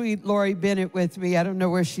my sweet Lori Bennett with me. I don't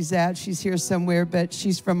know where she's at. She's here somewhere, but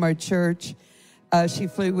she's from our church. She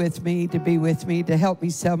flew with me to be with me to help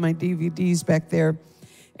me sell my DVDs back there.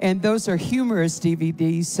 And those are humorous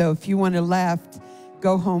DVDs, so if you want to laugh,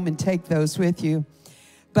 go home and take those with you.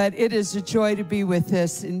 But it is a joy to be with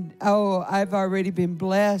us. And oh, I've already been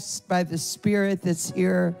blessed by the Spirit that's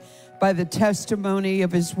here, by the testimony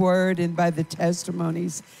of His Word, and by the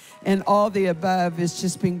testimonies. And all the above has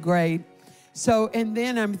just been great. So, and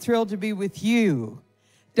then I'm thrilled to be with you.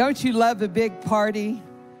 Don't you love a big party?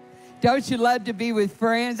 Don't you love to be with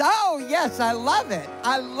friends? Oh, yes, I love it.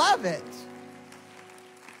 I love it.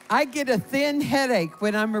 I get a thin headache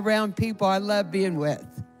when I'm around people I love being with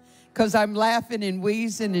because I'm laughing and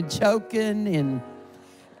wheezing and choking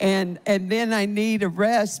and then I need a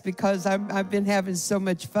rest because I've been having so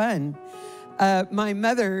much fun. My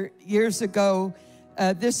mother, years ago,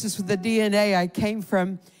 this is the DNA I came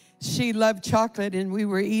from. She loved chocolate, and we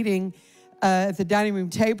were eating at the dining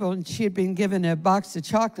room table, and she had been given a box of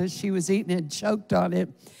chocolates. She was eating it and choked on it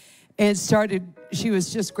and she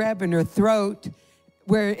was just grabbing her throat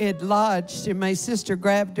where it lodged, and my sister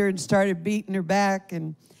grabbed her and started beating her back,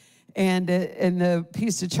 and the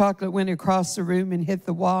piece of chocolate went across the room and hit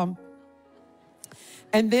the wall.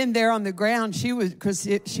 And then there on the ground, she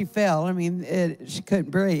fell. I mean, she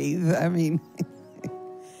couldn't breathe. I mean...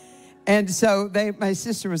 And so my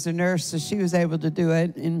sister was a nurse, so she was able to do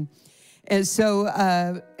it. And so,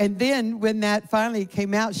 and then when that finally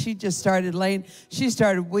came out, she just started she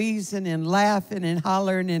started wheezing and laughing and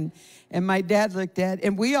hollering. And my dad looked at it,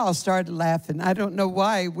 and we all started laughing. I don't know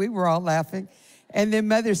why, we were all laughing. And then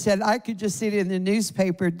Mother said, I could just see it in the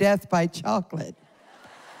newspaper, death by chocolate.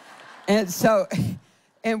 And so,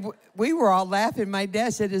 and we were all laughing. My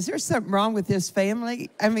dad said, is there something wrong with this family?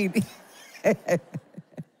 I mean...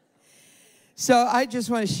 So I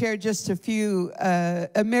just want to share just a few.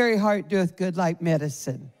 A merry heart doeth good like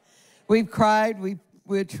medicine. We've cried. We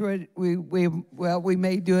may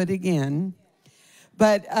do it again.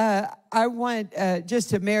 But I want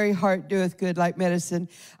just a merry heart doeth good like medicine.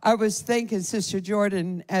 I was thinking, Sister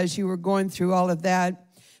Jordan, as you were going through all of that,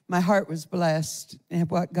 my heart was blessed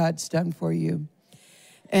at what God's done for you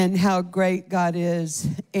and how great God is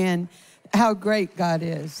and how great God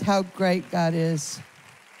is, how great God is.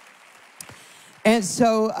 And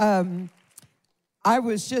so I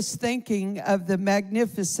was just thinking of the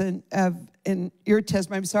magnificent in your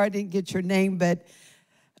testimony. I'm sorry I didn't get your name, but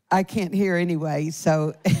I can't hear anyway,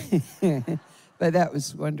 so, but that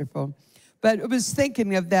was wonderful. But I was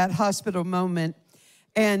thinking of that hospital moment.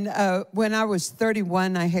 And when I was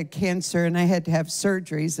 31, I had cancer, and I had to have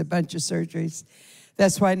surgeries, a bunch of surgeries.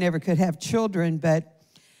 That's why I never could have children. But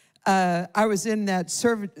I was in that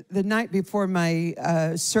the night before my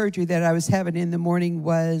surgery that I was having in the morning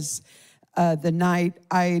was the night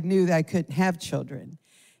I knew that I couldn't have children.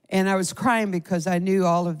 And I was crying because I knew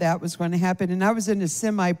all of that was going to happen. And I was in a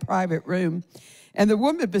semi-private room. And the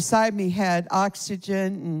woman beside me had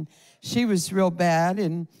oxygen, and she was real bad.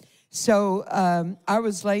 And so I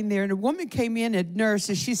was laying there, and a woman came in, a nurse,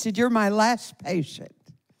 and she said, "You're my last patient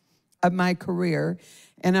of my career,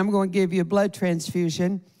 and I'm going to give you a blood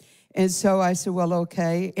transfusion." And so I said, "Well,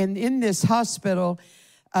 okay." And in this hospital,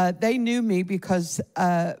 they knew me because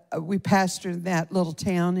we pastored that little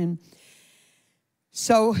town. And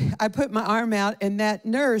so I put my arm out, and that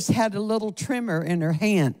nurse had a little trimmer in her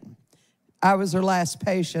hand. I was her last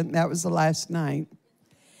patient. That was the last night.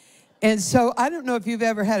 And so I don't know if you've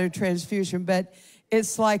ever had a transfusion, but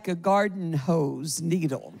it's like a garden hose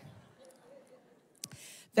needle.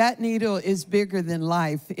 That needle is bigger than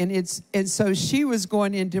life. And so she was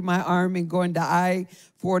going into my arm and going to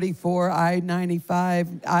I-44,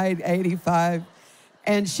 I-95, I-85,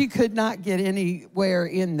 and she could not get anywhere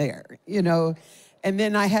in there, you know. And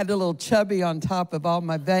then I had a little chubby on top of all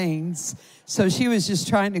my veins. So she was just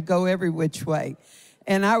trying to go every which way.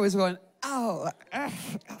 And I was going,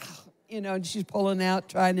 you know, and she's pulling out,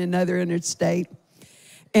 trying another interstate.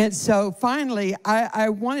 And so finally, I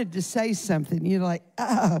wanted to say something, you know, like,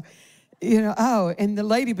 And the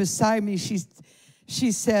lady beside me,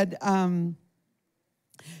 she said,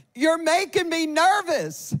 "You're making me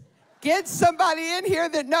nervous. Get somebody in here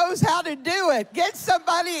that knows how to do it. Get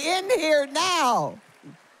somebody in here now."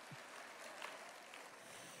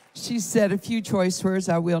 She said a few choice words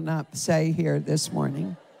I will not say here this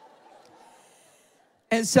morning.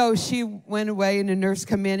 And so she went away, and the nurse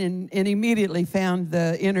come in and immediately found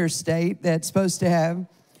the interstate that's supposed to have.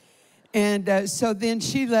 And so then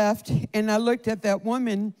she left, and I looked at that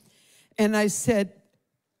woman, and I said,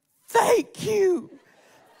 "Thank you.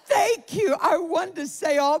 Thank you." I wanted to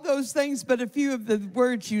say all those things, but a few of the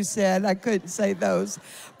words you said, I couldn't say those.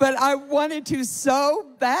 But I wanted to so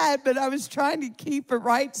bad, but I was trying to keep a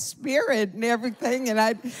right spirit and everything.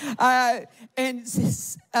 And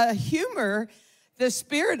humor, the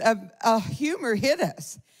spirit of humor hit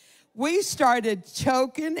us. We started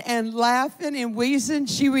choking and laughing and wheezing.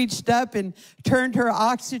 She reached up and turned her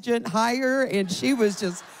oxygen higher, and she was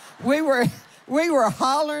just, we were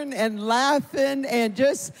hollering and laughing and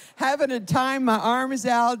just having a time. My arm is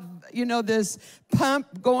out, you know, this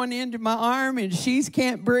pump going into my arm, and she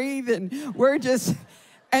can't breathe, and we're just,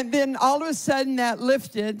 and then all of a sudden that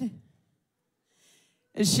lifted,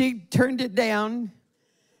 and she turned it down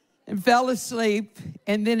and fell asleep,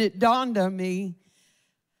 and then it dawned on me,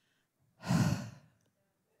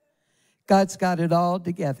 God's got it all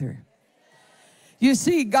together. You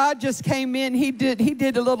see, God just came in. He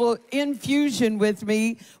did a little infusion with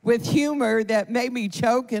me with humor that made me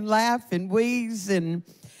choke and laugh and wheeze. And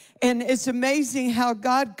it's amazing how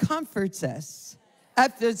God comforts us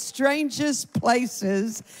at the strangest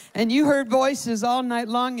places. And you heard voices all night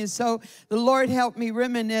long. And so the Lord helped me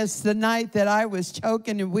reminisce the night that I was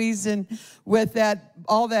choking and wheezing with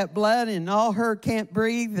all that blood, and all her can't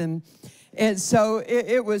breathe. And so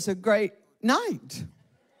it was a great night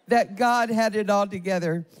that God had it all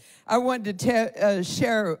together. I wanted to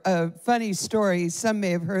share a funny story. Some may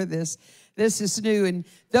have heard this. This is new, and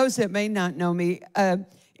those that may not know me,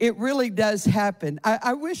 it really does happen.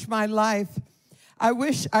 I wish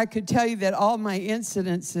I could tell you that all my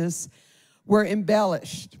incidences were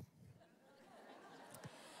embellished.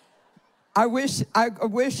 I wish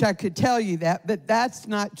I could tell you that, but that's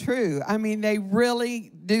not true. I mean, they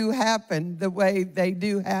really do happen the way they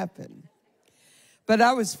do happen. But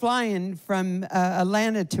I was flying from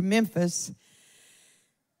Atlanta to Memphis,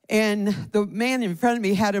 and the man in front of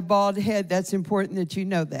me had a bald head. That's important that you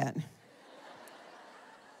know that.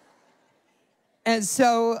 And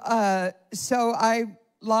so I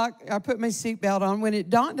put my seatbelt on. When it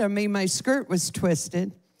dawned on me, my skirt was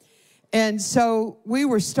twisted. And so we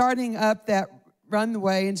were starting up that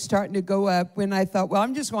runway and starting to go up when I thought, well,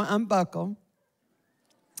 I'm just going to unbuckle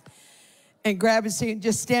and grab a seat and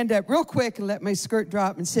just stand up real quick and let my skirt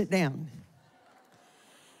drop and sit down.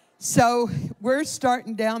 So we're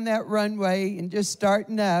starting down that runway and just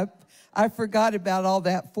starting up. I forgot about all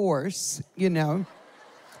that force, you know.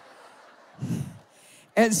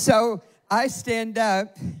 And so I stand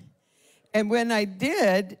up, and when I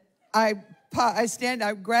did, I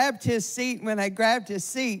grabbed his seat, and when I grabbed his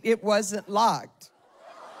seat, it wasn't locked.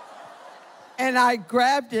 And I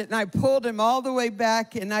grabbed it, and I pulled him all the way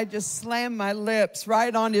back, and I just slammed my lips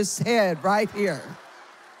right on his head, right here.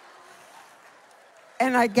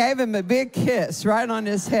 And I gave him a big kiss right on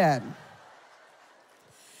his head.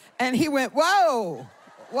 And he went, whoa,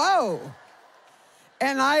 whoa.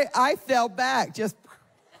 And I fell back, just.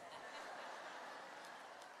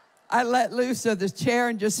 I let loose of the chair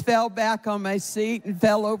and just fell back on my seat and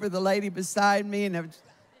fell over the lady beside me.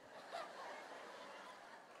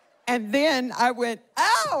 And then I went,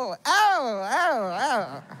 ow, ow, ow,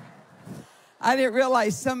 ow. I didn't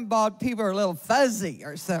realize some bald people are a little fuzzy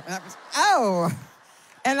or something. I was, ow.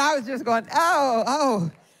 And I was just going, oh,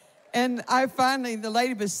 oh. And I finally, the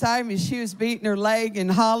lady beside me, she was beating her leg and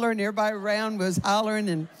hollering. Everybody around was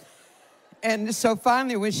hollering. And so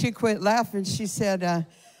finally, when she quit laughing, she said,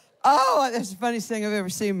 oh, that's the funniest thing I've ever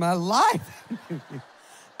seen in my life.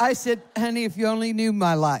 I said, honey, if you only knew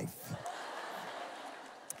my life.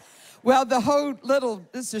 Well, the whole little,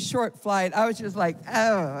 this is a short flight. I was just like,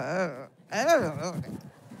 oh, oh,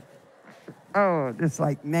 oh, it's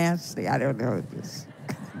like nasty. I don't know. Just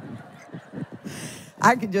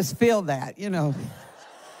I could just feel that, you know.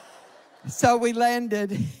 So we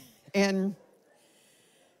landed, and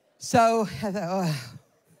so I thought, oh.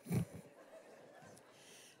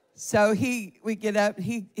 So we get up,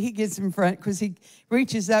 he gets in front because he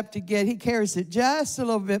reaches up to he carries it just a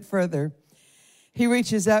little bit further. He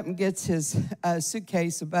reaches up and gets his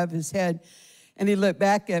suitcase above his head, and he looked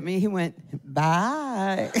back at me. He went,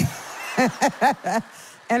 bye.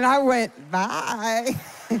 And I went, bye.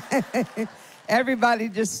 Everybody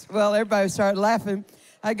started laughing.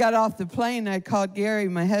 I got off the plane. I called Gary,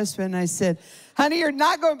 my husband, and I said, honey, you're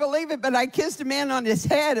not going to believe it, but I kissed a man on his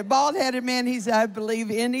head, a bald-headed man. He said, I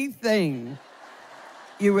believe anything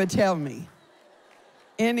you would tell me.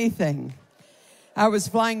 Anything. I was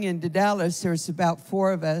flying into Dallas. There was about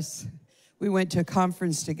 4 of us. We went to a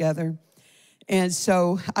conference together. And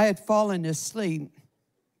so I had fallen asleep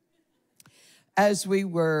as we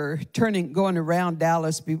were going around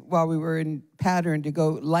Dallas while we were in pattern to go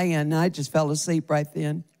land. I just fell asleep right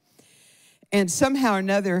then. And somehow or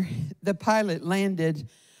another, the pilot landed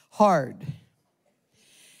hard.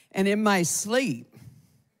 And in my sleep,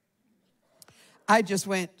 I just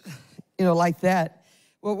went, like that.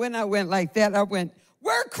 Well, when I went like that, I went,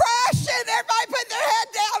 we're crashing. Everybody put their head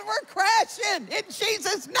down. We're crashing. In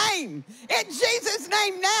Jesus' name. In Jesus'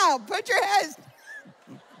 name now. Put your heads.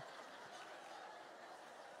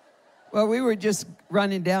 Well, we were just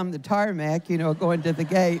running down the tarmac, going to the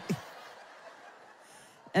gate.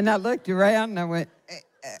 And I looked around and I went,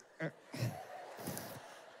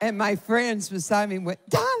 and my friends beside me went,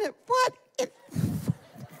 Donna, what?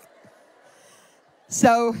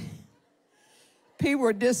 So people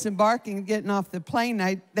were disembarking and getting off the plane.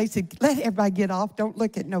 They said, let everybody get off. Don't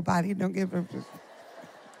look at nobody. Don't give a...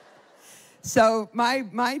 So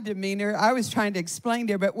my demeanor, I was trying to explain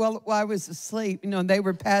to her, but while I was asleep, they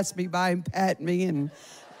were passing me by and patting me. And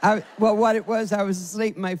what it was, I was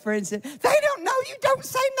asleep. And my friend said, they don't know you. Don't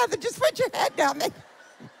say nothing. Just put your head down there.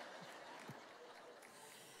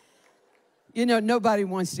 Nobody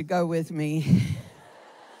wants to go with me.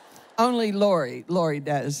 Only Lori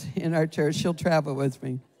does in our church. She'll travel with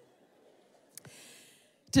me.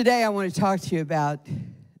 Today I want to talk to you about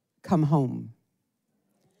come home.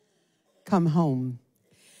 Come home.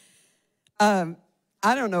 I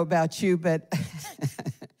don't know about you, but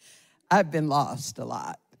I've been lost a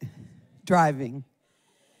lot driving.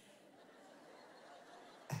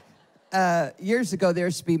 Years ago, there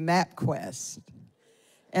used to be MapQuest.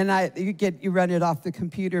 And you run it off the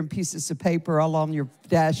computer in pieces of paper all on your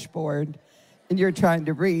dashboard. And you're trying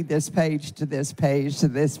to read this page to this page to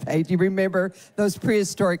this page. You remember those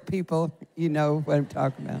prehistoric people? You know what I'm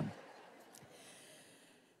talking about.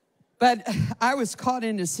 But I was caught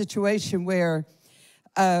in a situation where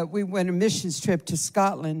we went on a missions trip to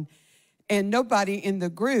Scotland, and nobody in the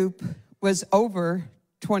group was over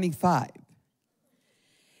 25.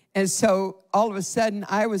 And so all of a sudden,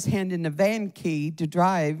 I was handed a van key to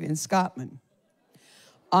drive in Scotland.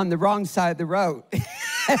 on the wrong side of the road.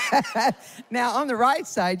 Now, on the right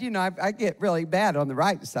side, I get really bad on the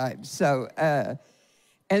right side. So,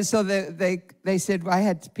 and so they said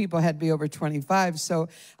people had to be over 25. So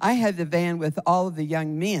I had the van with all of the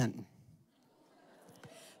young men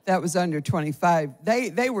that was under 25.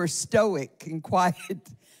 They were stoic and quiet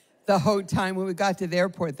the whole time. When we got to the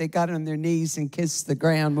airport, they got on their knees and kissed the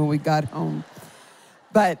ground when we got home.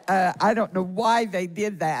 But I don't know why they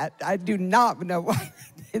did that. I do not know why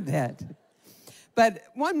they did that. But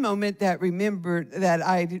one moment that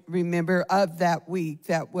I remember of that week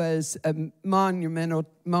that was a monumental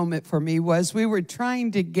moment for me was we were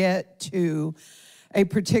trying to get to a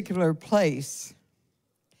particular place.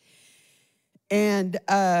 And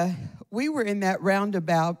we were in that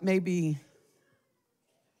roundabout maybe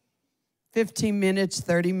 15 minutes,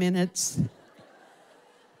 30 minutes.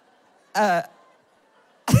 I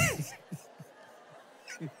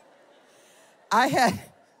had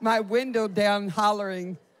my window down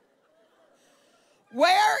hollering,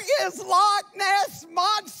 "Where is Loch Ness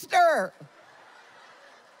Monster?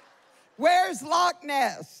 Where's Loch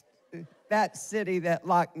Ness?" That city that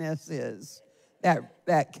Loch Ness is,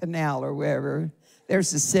 that canal or wherever.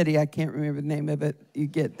 There's a city, I can't remember the name of it. You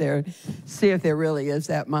get there, see if there really is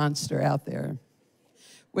that monster out there,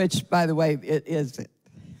 which, by the way, it isn't.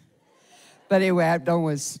 But anyway, I don't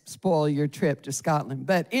want to spoil your trip to Scotland.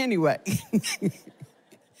 But anyway,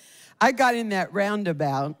 I got in that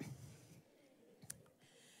roundabout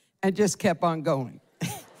and just kept on going.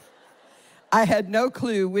 I had no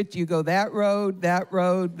clue which you go that road, that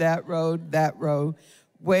road, that road, that road,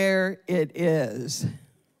 where it is.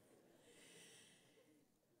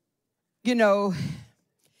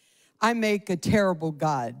 I make a terrible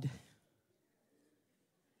God.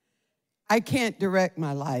 I can't direct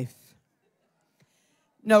my life.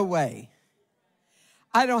 No way.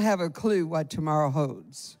 I don't have a clue what tomorrow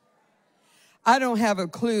holds. I don't have a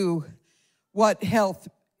clue what health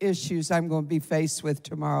issues I'm going to be faced with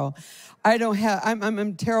tomorrow. I'm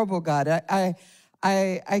a terrible God. I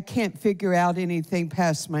can't figure out anything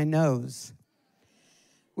past my nose.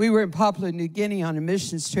 We were in Papua New Guinea on a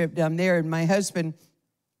missions trip down there, and my husband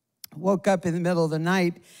woke up in the middle of the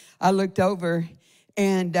night. I looked over,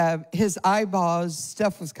 and his eyeballs,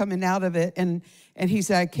 stuff was coming out of it, and he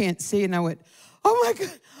said, "I can't see." And I went, "Oh, my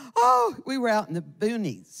God." Oh, we were out in the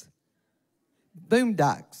boonies,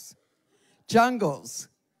 boondocks, jungles,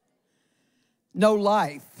 no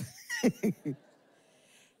life.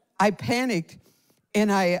 I panicked,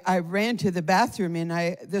 and I ran to the bathroom, and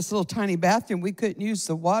this little tiny bathroom, we couldn't use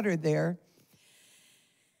the water there.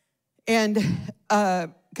 And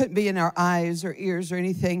couldn't be in our eyes or ears or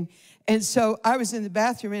anything. And so I was in the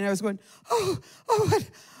bathroom, and I was going, what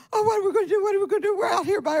are we going to do? What are we going to do? We're out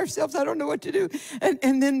here by ourselves. I don't know what to do.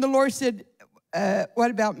 And then the Lord said,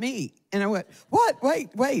 "What about me?" And I went, "What?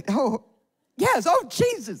 Wait. Oh, yes. Oh,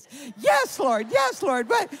 Jesus. Yes, Lord. Yes, Lord.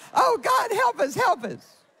 But, oh, God, help us.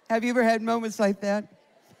 Have you ever had moments like that?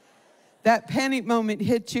 That panic moment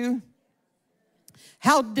hit you?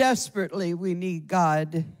 How desperately we need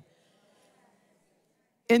God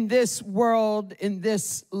in this world, in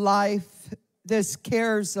this life, this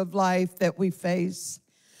cares of life that we face.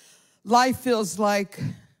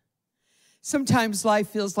 Sometimes life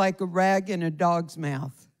feels like a rag in a dog's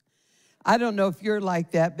mouth. I don't know if you're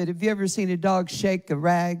like that, but have you ever seen a dog shake a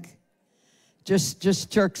rag? Just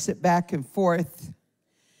jerks it back and forth.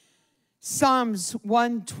 Psalms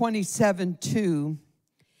 127:2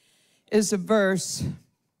 is a verse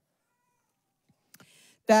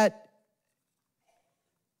that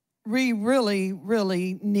we really,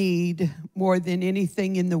 really need more than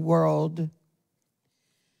anything in the world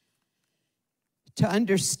to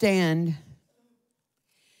understand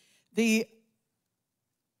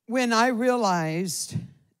when I realized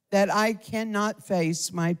that I cannot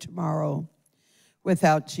face my tomorrow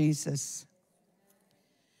without Jesus.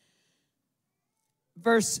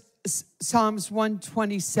 Psalms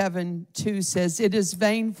 127:2 says, "It is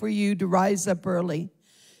vain for you to rise up early,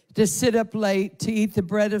 to sit up late, to eat the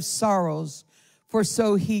bread of sorrows, for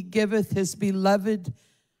so he giveth his beloved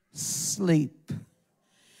sleep."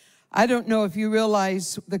 I don't know if you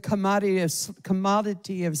realize the commodity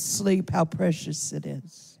of sleep, how precious it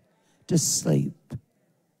is to sleep.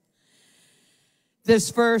 This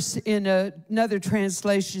verse in another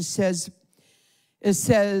translation says,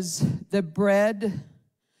 the bread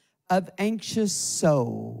of anxious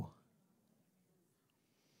soul.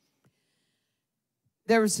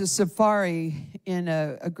 There was a safari in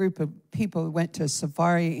a group of people who went to a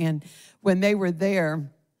safari, and when they were there,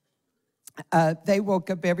 they woke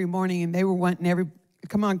up every morning and they were wanting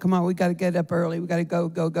come on, we got to get up early. We got to go.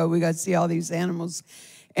 We got to see all these animals.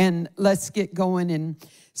 and let's get going. And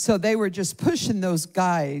so they were just pushing those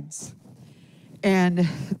guides. And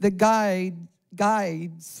the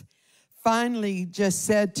guides finally just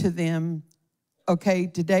said to them, okay,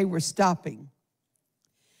 today we're stopping.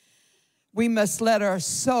 We must let our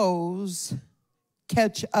souls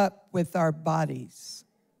catch up with our bodies.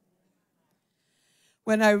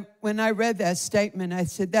 When I read that statement, I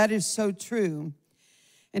said, that is so true.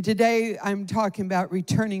 And today I'm talking about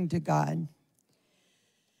returning to God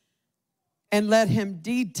and let him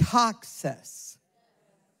detox us.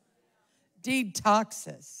 Detox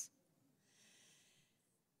us.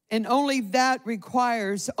 And only that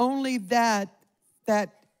requires, that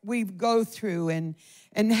we go through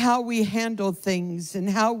and how we handle things and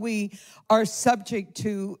how we are subject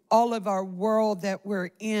to all of our world that we're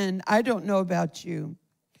in. I don't know about you,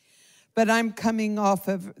 but I'm coming off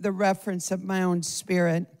of the reference of my own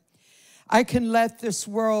spirit. I can let this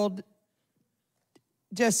world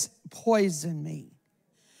just poison me.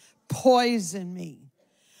 Poison me.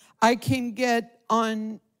 I can get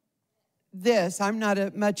on this. I'm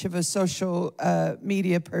not much of a social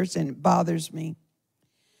media person. It bothers me.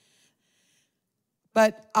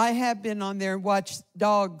 But I have been on there and watched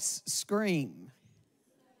dogs scream.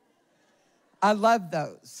 I love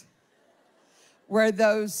those. Where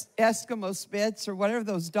those Eskimo Spitz or whatever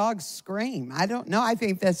those dogs scream. I don't know. I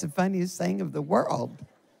think that's the funniest thing of the world.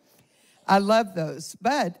 I love those.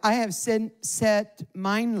 But I have set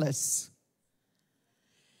mindless.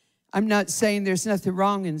 I'm not saying there's nothing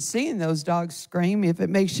wrong in seeing those dogs scream. If it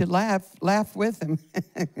makes you laugh, laugh with them.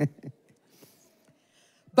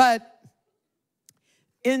 But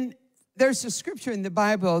there's a scripture in the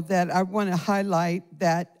Bible that I want to highlight,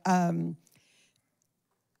 that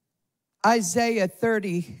Isaiah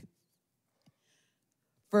 30,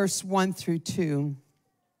 verse 1 through 2.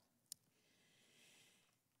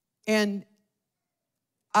 And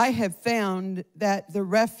I have found that the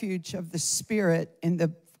refuge of the Spirit in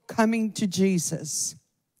the coming to Jesus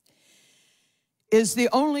is the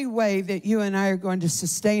only way that you and I are going to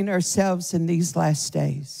sustain ourselves in these last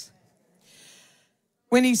days.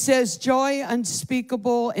 When he says, joy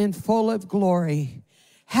unspeakable and full of glory,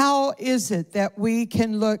 how is it that we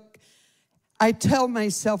can look? I tell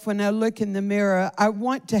myself when I look in the mirror, I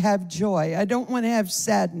want to have joy. I don't want to have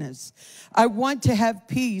sadness. I want to have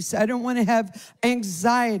peace. I don't want to have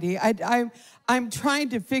anxiety. I'm trying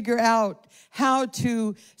to figure out how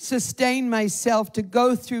to sustain myself, to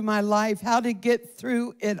go through my life, how to get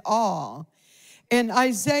through it all. In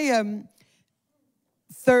Isaiah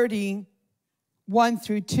 30, 1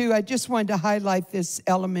 through 2, I just wanted to highlight this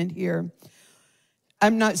element here.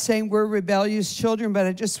 I'm not saying we're rebellious children, but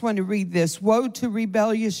I just want to read this. Woe to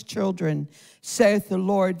rebellious children, saith the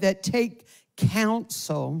Lord, that take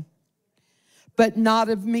counsel, but not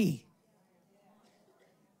of me.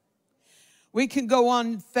 We can go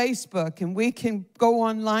on Facebook and we can go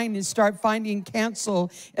online and start finding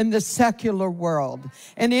counsel in the secular world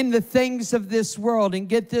and in the things of this world, and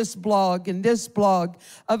get this blog and this blog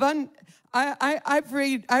of I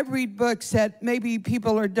read books that maybe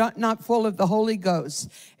people are not full of the Holy Ghost,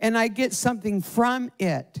 and I get something from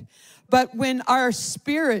it. But when our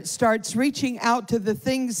spirit starts reaching out to the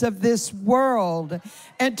things of this world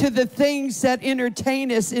and to the things that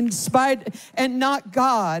entertain us in spite and not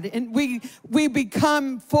God, and we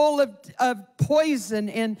become full of poison,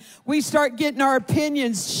 and we start getting our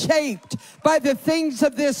opinions shaped by the things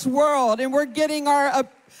of this world, and we're getting our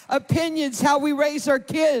opinions, how we raise our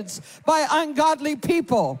kids, by ungodly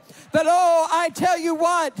people. But oh, I tell you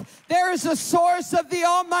what, there is a source of the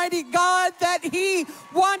Almighty God that he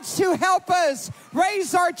wants to help us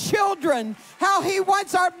raise our children, how he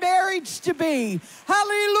wants our marriage to be.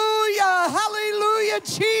 Hallelujah, hallelujah,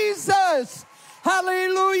 Jesus.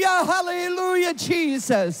 Hallelujah, hallelujah,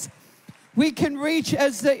 Jesus. We can reach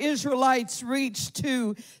as the Israelites reached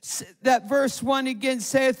to that verse 1 again,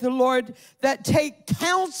 saith the Lord, that take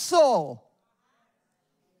counsel,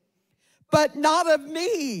 but not of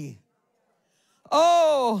me.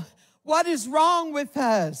 Oh, what is wrong with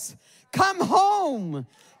us? Come home.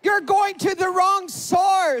 You're going to the wrong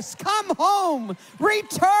source. Come home.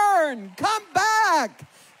 Return. Come back.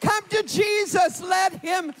 Come to Jesus. Let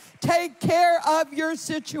him take care of your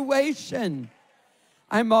situation.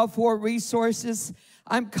 I'm all for resources.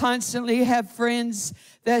 I'm constantly have friends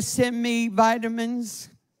that send me vitamins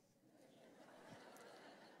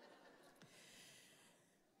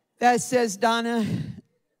that says, Donna,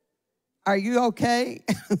 are you okay?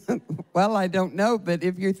 Well, I don't know, but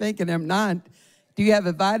if you're thinking I'm not, do you have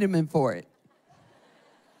a vitamin for it?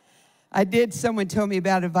 Someone told me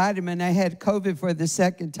about a vitamin. I had COVID for the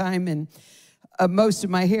second time, and most of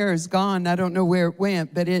my hair is gone. I don't know where it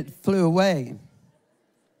went, but it flew away.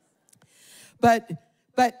 But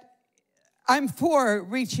I'm for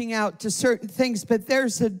reaching out to certain things, but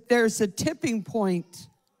there's a tipping point.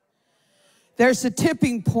 There's a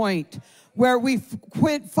tipping point where we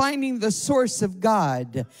quit finding the source of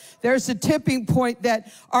God. There's a tipping point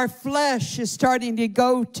that our flesh is starting to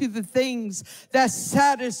go to the things that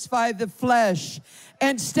satisfy the flesh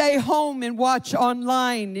and stay home and watch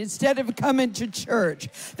online instead of coming to church.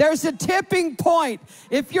 There's a tipping point.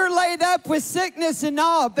 If you're laid up with sickness and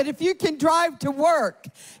all, but if you can drive to work,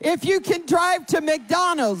 if you can drive to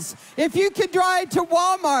McDonald's, if you can drive to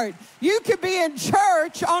Walmart, you could be in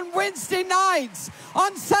church on Wednesday nights,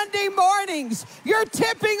 on Sunday mornings. You're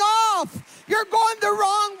tipping off. You're going the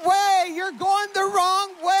wrong way. You're going the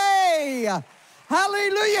wrong way.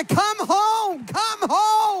 Hallelujah. Come home. Come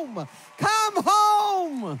home. Come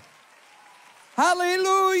home.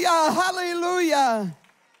 Hallelujah. Hallelujah.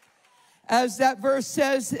 As that verse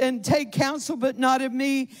says, and take counsel, but not of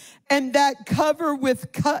me, and that cover with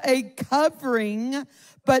a covering,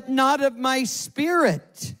 but not of my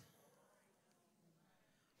spirit,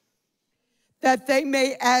 that they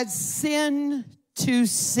may add sin to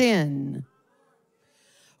sin.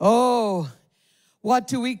 Oh, what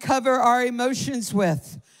do we cover our emotions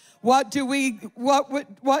with? What do we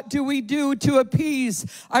do to appease?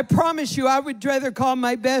 I promise you, I would rather call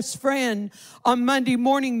my best friend on Monday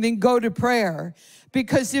morning than go to prayer.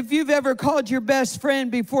 Because if you've ever called your best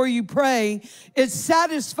friend before you pray, it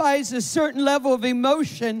satisfies a certain level of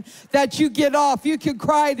emotion that you get off. You can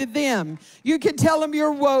cry to them. You can tell them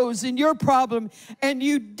your woes and your problem. And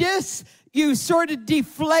you sort of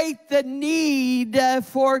deflate the need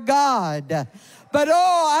for God. But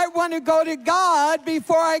I want to go to God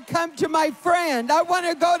before I come to my friend. I want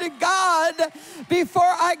to go to God before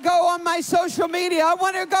I go on my social media. I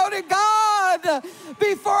want to go to God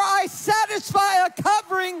before I satisfy a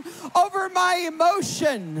covering over my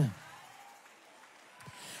emotion.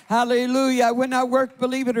 Hallelujah. When I worked,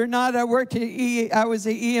 believe it or not, I was an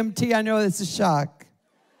EMT. I know it's a shock.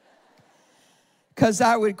 Because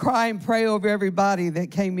I would cry and pray over everybody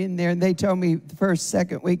that came in there, and they told me the first,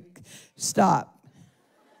 second week, stop.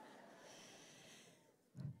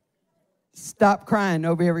 Stop crying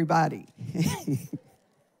over everybody.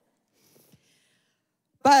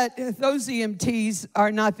 But those EMTs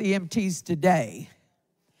are not the EMTs today.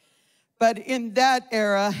 But in that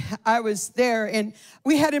era, I was there, and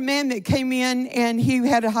we had a man that came in, and he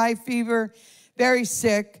had a high fever, very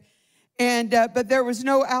sick, and but there was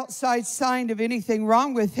no outside sign of anything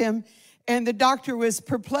wrong with him, and the doctor was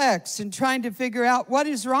perplexed and trying to figure out what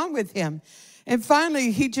is wrong with him. And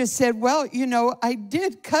finally, he just said, well, I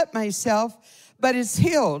did cut myself, but it's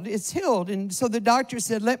healed. It's healed. And so the doctor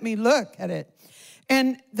said, let me look at it.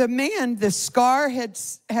 And the man, the scar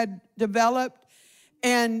had developed,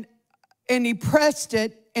 and he pressed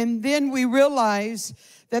it. And then we realized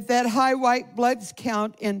that high white blood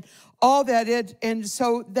count and all that and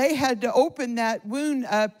so they had to open that wound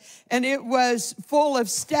up, and it was full of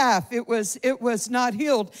staph. It was not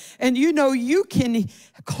healed. And you can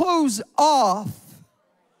close off.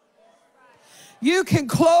 You can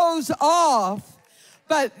close off,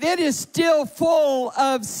 but it is still full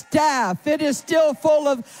of staph. It is still full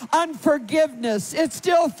of unforgiveness. It's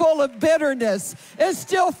still full of bitterness. It's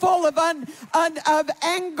still full of of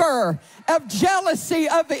anger, of jealousy,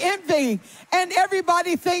 of envy. And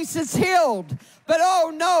everybody thinks it's healed. But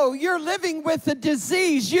oh no, you're living with a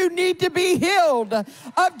disease. You need to be healed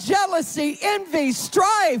of jealousy, envy,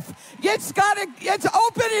 strife. It's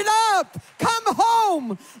open it up. Come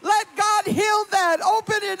home. Let God heal that.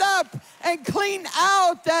 Open it up and clean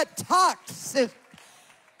out that toxic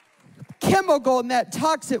chemical and that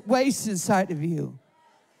toxic waste inside of you.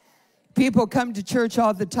 People come to church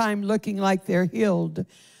all the time looking like they're healed,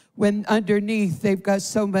 when underneath they've got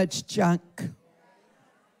so much junk.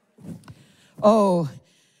 Oh,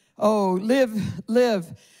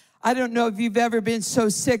 live. I don't know if you've ever been so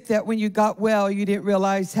sick that when you got well, you didn't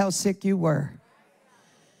realize how sick you were.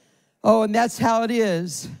 Oh, and that's how it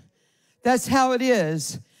is. That's how it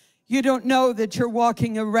is. You don't know that you're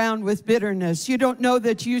walking around with bitterness. You don't know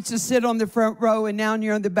that you used to sit on the front row and now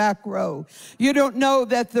you're on the back row. You don't know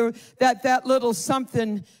that that little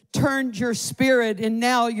something turned your spirit and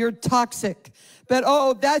now you're toxic.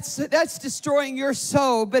 But that's destroying your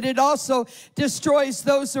soul, but it also destroys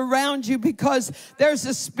those around you, because there's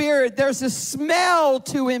a spirit, there's a smell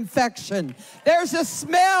to infection. There's a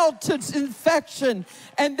smell to infection,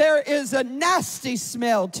 and there is a nasty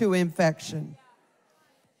smell to infection.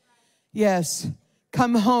 Yes,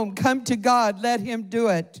 come home, come to God, let him do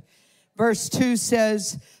it. Verse 2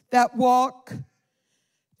 says, that walk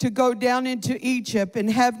to go down into Egypt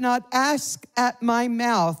and have not asked at my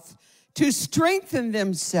mouth to strengthen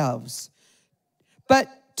themselves,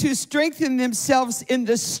 but to strengthen themselves in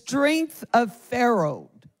the strength of Pharaoh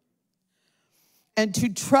and to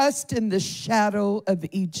trust in the shadow of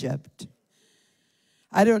Egypt.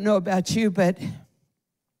 I don't know about you, but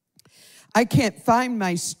I can't find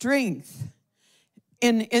my strength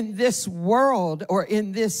in this world or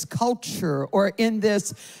in this culture or in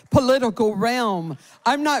this political realm.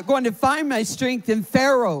 I'm not going to find my strength in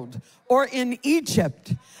Pharaoh or in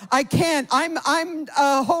Egypt. I can't. I'm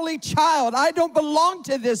a holy child. I don't belong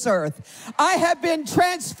to this earth. I have been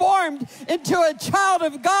transformed into a child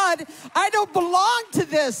of God. I don't belong to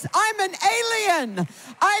this. I'm an alien.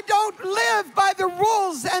 I don't live by the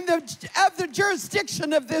rules and of the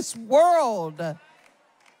jurisdiction of this world.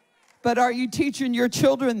 But are you teaching your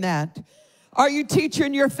children that? Are you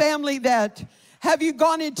teaching your family that? Have you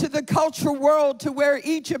gone into the cultural world to where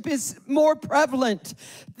Egypt is more prevalent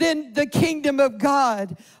than the kingdom of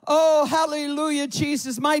God? Oh, hallelujah,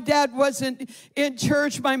 Jesus. My dad wasn't in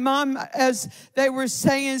church. My mom, as they were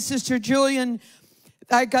saying, Sister Julian,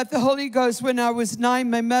 I got the Holy Ghost when I was 9.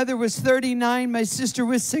 My mother was 39. My sister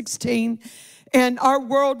was 16. And our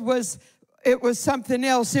world was something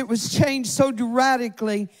else. It was changed so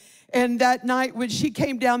radically. And that night when she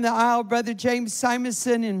came down the aisle, Brother James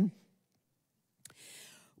Simonson and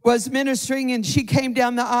was ministering, and she came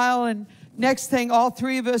down the aisle, and next thing, all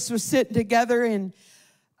three of us were sitting together, and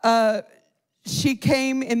she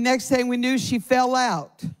came, and next thing we knew, she fell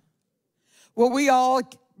out. Well, we all,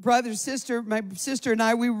 brother, sister, my sister and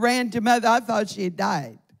I, we ran to Mother. I thought she had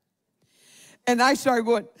died. And I started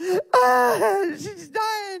going, she's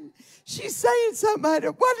dying. She's saying something.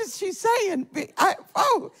 What is she saying?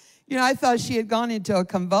 I thought she had gone into a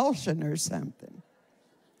convulsion or something.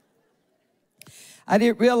 I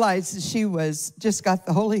didn't realize that she just got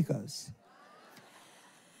the Holy Ghost.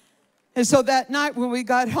 And so that night when we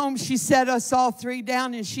got home, she sat us all three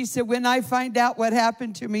down and she said, when I find out what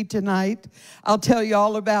happened to me tonight, I'll tell you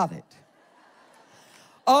all about it.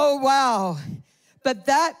 Oh, wow. But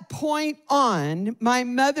that point on, my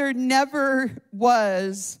mother never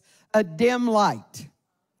was a dim light.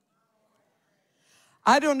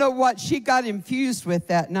 I don't know what she got infused with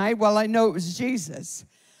that night. Well, I know it was Jesus.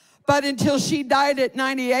 But until she died at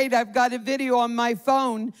 98, I've got a video on my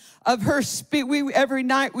phone of her every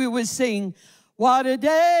night we would sing, what a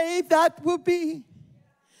day that will be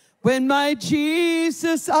when my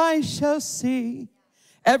Jesus I shall see.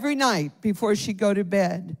 Every night before she'd go to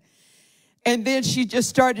bed. And then she just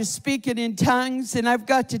started speaking in tongues. And I've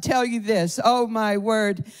got to tell you this. Oh, my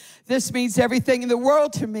word. This means everything in the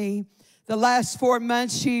world to me. The last 4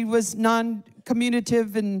 months, she was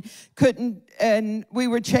non-communicative and couldn't, and we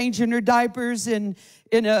were changing her diapers and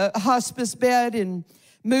in a hospice bed and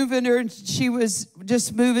moving her. And she was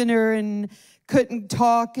just moving her and couldn't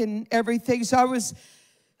talk and everything. So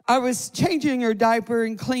I was changing her diaper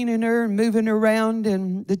and cleaning her and moving her around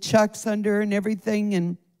and the chucks under her and everything.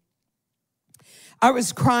 And I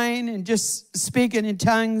was crying and just speaking in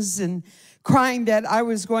tongues and crying that I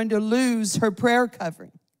was going to lose her prayer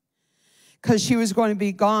covering because she was going to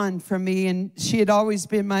be gone from me. And she had always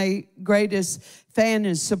been my greatest fan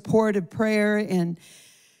and support of prayer. And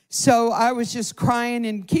so I was just crying.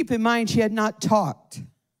 And keep in mind, she had not talked.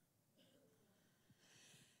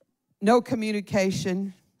 No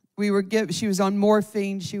communication. She was on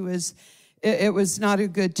morphine. It was not a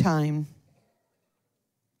good time.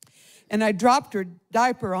 And I dropped her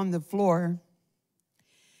diaper on the floor.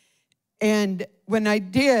 And when I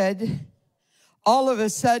did, all of a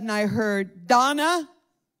sudden I heard, Donna,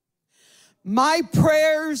 my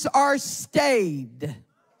prayers are stayed.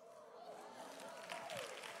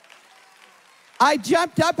 I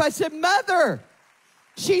jumped up. I said, Mother.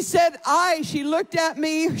 She said, she looked at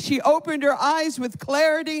me. She opened her eyes with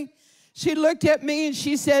clarity. She looked at me and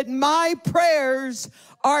she said, my prayers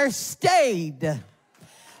are stayed.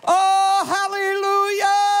 Oh,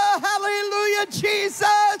 hallelujah, hallelujah,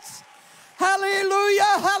 Jesus.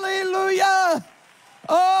 Hallelujah, hallelujah.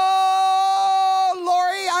 Oh,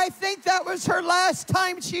 Lori, I think that was her last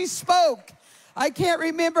time she spoke. I can't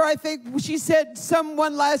remember. I think she said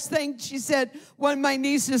one last thing. She said, one of my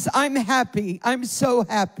nieces, I'm happy. I'm so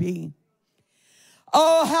happy.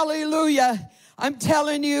 Oh, hallelujah. I'm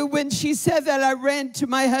telling you, when she said that, I ran to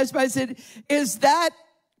my husband. I said, is that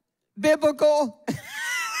biblical?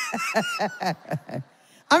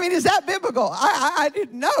 I mean, is that biblical? I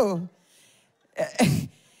didn't know.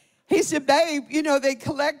 He said, babe, they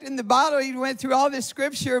collect in the Bible. He went through all this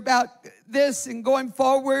scripture about this and going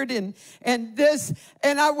forward and this.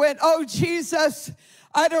 And I went, oh, Jesus,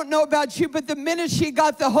 I don't know about you, but the minute she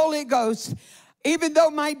got the Holy Ghost, even though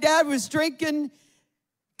my dad was drinking,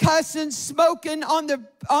 cussing, smoking at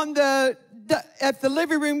the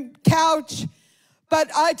living room couch, but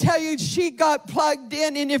I tell you, she got plugged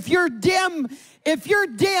in. And if you're dim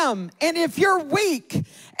and if you're weak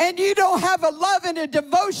and you don't have a love and a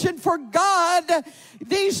devotion for God,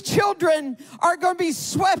 these children are going to be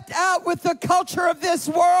swept out with the culture of this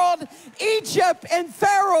world. Egypt and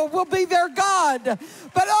Pharaoh will be their God.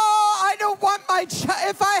 But I don't want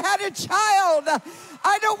if I had a child,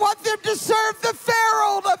 I don't want them to serve the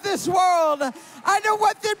Pharaoh of this world. I don't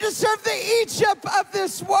want them to serve the Egypt of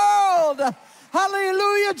this world.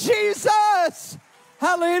 Hallelujah, Jesus.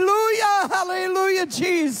 Hallelujah, hallelujah,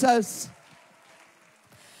 Jesus.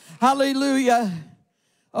 Hallelujah.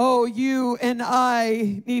 Oh, you and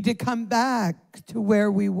I need to come back to where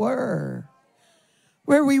we were.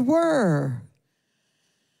 Where we were.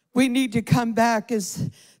 We need to come back as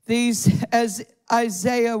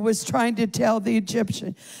Isaiah was trying to tell the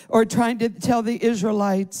Egyptian, or trying to tell the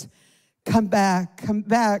Israelites, come back, come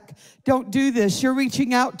back. Don't do this. You're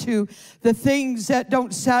reaching out to the things that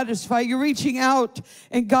don't satisfy. You're reaching out,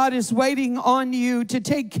 and God is waiting on you to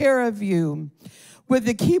take care of you. With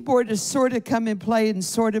the keyboard to sort of come and play and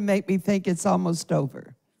sort of make me think it's almost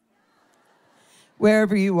over.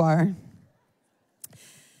 Wherever you are.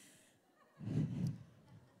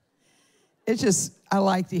 It's just, I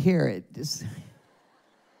like to hear it.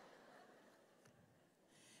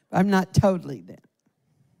 I'm not totally there.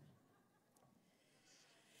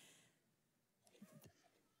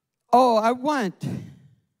 Oh,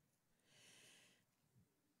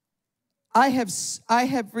 I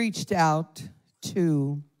have reached out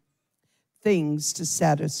to things to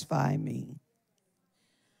satisfy me.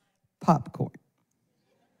 Popcorn.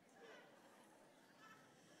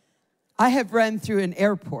 I have run through an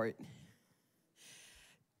airport.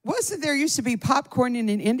 Wasn't there used to be popcorn in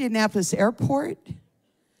an Indianapolis airport?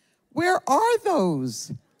 Where are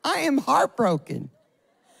those? I am heartbroken.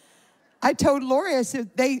 I told Lori, I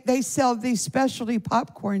said, they sell these specialty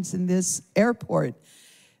popcorns in this airport.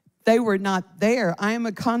 They were not there. I am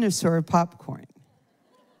a connoisseur of popcorn.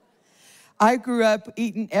 I grew up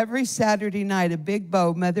eating every Saturday night a big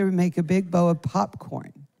bowl. Mother would make a big bowl of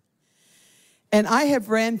popcorn. And I have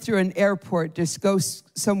ran through an airport to go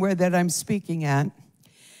somewhere that I'm speaking at,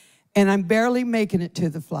 and I'm barely making it to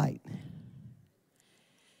the flight.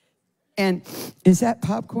 And is that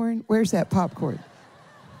popcorn? Where's that popcorn?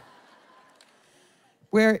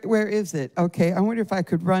 Where is it? Okay, I wonder if I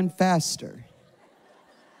could run faster.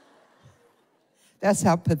 That's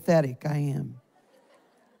how pathetic I am.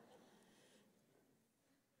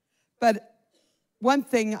 But one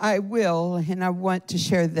thing I will, and I want to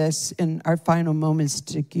share this in our final moments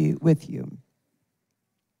with you.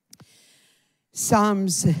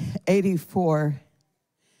 Psalms 84,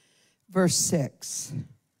 verse 6.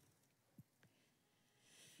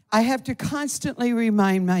 I have to constantly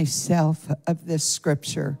remind myself of this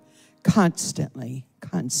scripture. Constantly.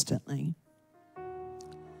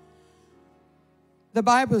 The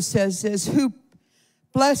Bible says this, who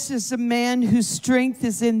blesses the man whose strength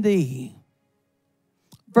is in thee.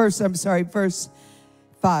 Verse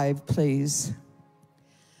 5, please.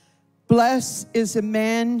 Blessed is a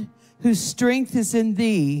man whose strength is in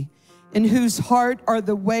thee, in whose heart are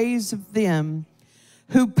the ways of them,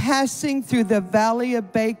 who passing through the valley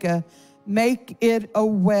of Baca make it a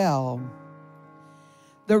well.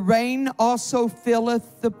 The rain also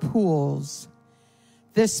filleth the pools.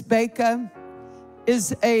 This Baca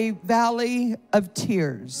is a valley of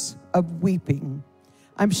tears, of weeping.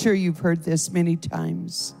 I'm sure you've heard this many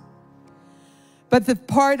times. But the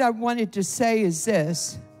part I wanted to say is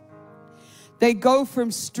this. They go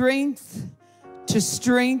from strength to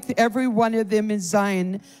strength. Every one of them in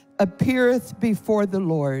Zion appeareth before the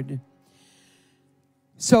Lord.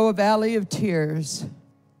 So a valley of tears,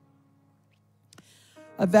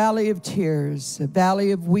 a valley of tears, a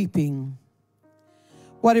valley of weeping.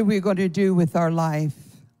 What are we going to do with our life?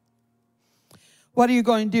 What are you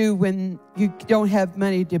going to do when you don't have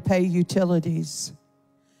money to pay utilities?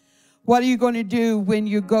 What are you going to do when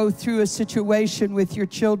you go through a situation with your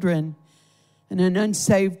children and an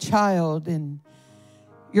unsaved child, and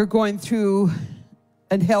you're going through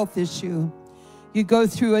a health issue? You go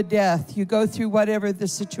through a death. You go through whatever the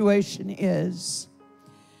situation is.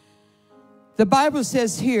 The Bible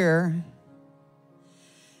says here,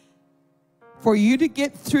 for you to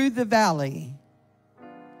get through the valley,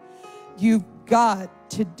 you've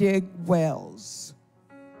got to dig wells.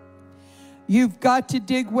 You've got to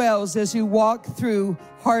dig wells as you walk through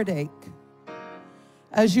heartache,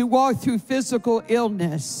 as you walk through physical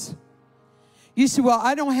illness. You say, well,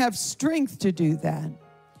 I don't have strength to do that.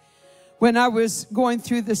 When I was going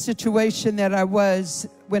through the situation that I was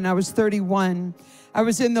when I was 31, I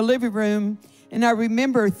was in the living room, and I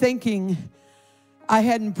remember thinking I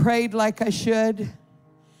hadn't prayed like I should.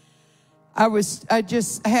 I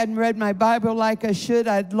hadn't read my Bible like I should.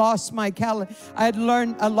 I lost my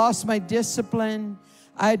discipline.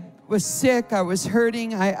 I was sick. I was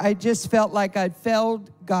hurting. I just felt like I'd failed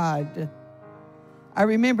God. I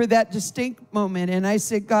remember that distinct moment, and I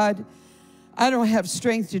said, God, I don't have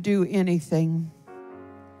strength to do anything.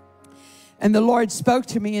 And the Lord spoke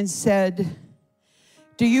to me and said,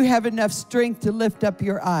 do you have enough strength to lift up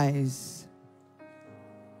your eyes?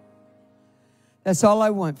 That's all I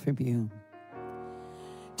want from you.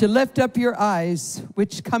 To lift up your eyes,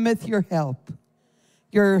 which cometh your help.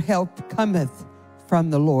 Your help cometh from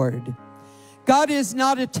the Lord. God is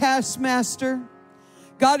not a taskmaster.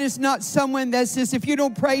 God is not someone that says, if you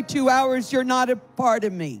don't pray 2 hours, you're not a part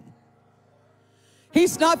of me.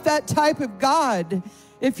 He's not that type of God.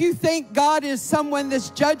 If you think God is someone that's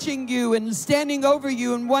judging you and standing over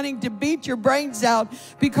you and wanting to beat your brains out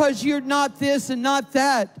because you're not this and not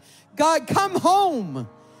that, God, come home.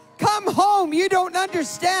 Come home. You don't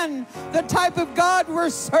understand the type of God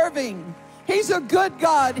we're serving. He's a good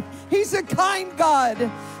God. He's a kind God.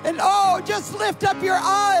 And oh, just lift up your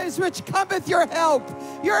eyes, which cometh your help.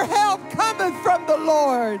 Your help cometh from the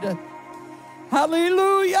Lord.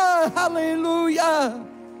 Hallelujah, hallelujah.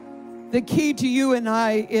 The key to you and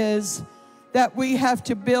I is that we have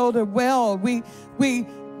to build a well.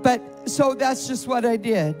 So that's just what I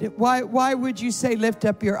did. Why would you say lift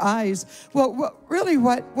up your eyes? Well,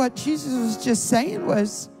 what Jesus was just saying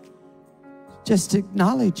was just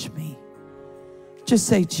acknowledge me. Just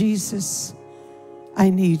say, Jesus, I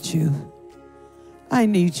need you. I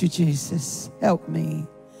need you, Jesus. Help me.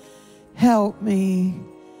 Help me.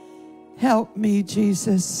 Help me,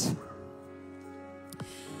 Jesus.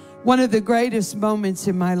 One of the greatest moments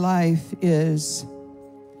in my life is,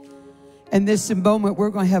 and this moment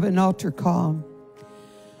we're going to have an altar call,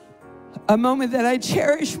 a moment that I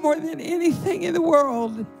cherish more than anything in the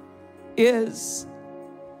world is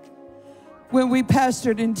when we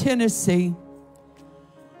pastored in Tennessee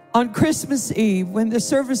on Christmas Eve, when the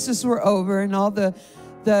services were over and all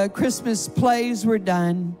the Christmas plays were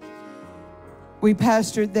done. We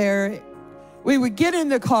pastored there. We would get in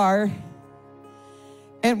the car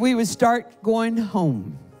and we would start going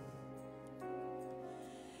home.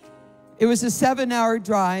 It was a 7-hour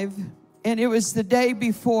drive, and it was the day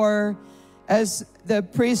before as the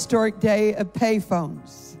prehistoric day of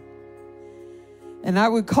payphones. And I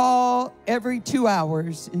would call every 2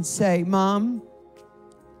 hours and say, Mom,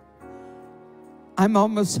 I'm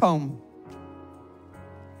almost home.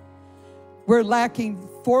 We're lacking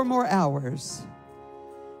 4 more hours.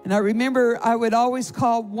 And I remember I would always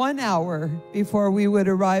call 1 hour before we would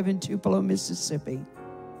arrive in Tupelo, Mississippi.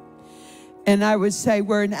 And I would say,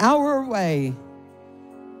 we're an hour away.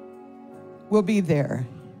 We'll be there.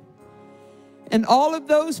 And all of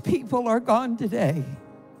those people are gone today.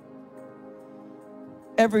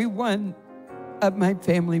 Every one of my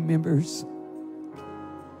family members.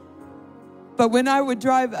 But when I would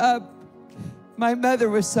drive up, my mother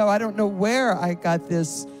was so, I don't know where I got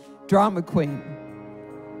this drama queen.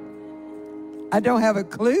 I don't have a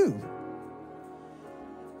clue.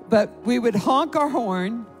 But we would honk our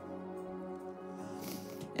horn.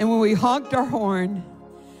 And when we honked our horn,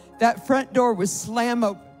 that front door would slam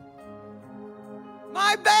open.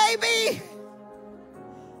 My baby!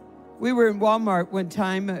 We were in Walmart one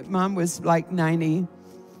time. Mom was like 90.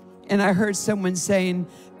 And I heard someone saying,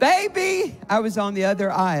 baby! I was on the other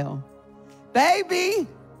aisle. Baby!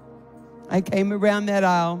 I came around that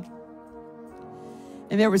aisle.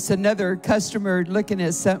 And there was another customer looking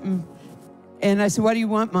at something. And I said, what do you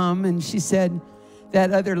want, Mom? And she said,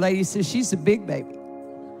 that other lady says, she's a big baby.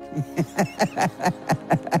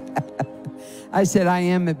 I said, I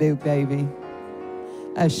am a big baby.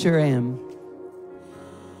 I sure am.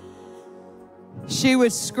 She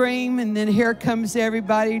would scream, and then here comes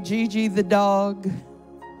everybody. Gigi the dog,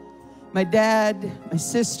 my dad, my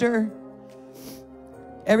sister.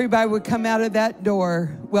 Everybody would come out of that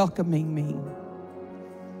door welcoming me.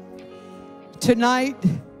 Tonight,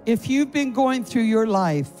 if you've been going through your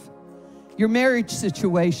life, your marriage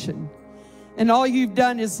situation, and all you've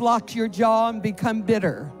done is locked your jaw and become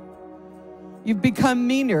bitter, you've become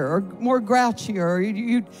meaner or more grouchy, or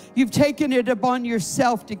you've taken it upon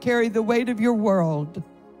yourself to carry the weight of your world,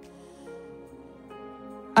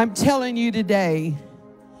 I'm telling you today,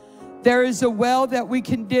 there is a well that we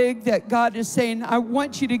can dig that God is saying, I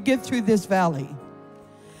want you to get through this valley.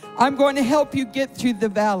 I'm going to help you get through the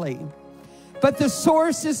valley. But the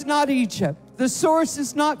source is not Egypt. The source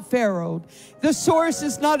is not Pharaoh. The source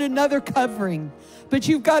is not another covering. But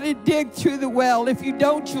you've got to dig through the well. If you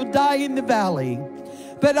don't, you'll die in the valley.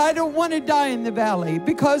 But I don't want to die in the valley,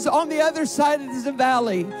 because on the other side of the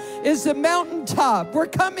valley is the mountaintop. We're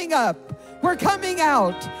coming up. We're coming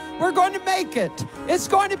out. We're going to make it. It's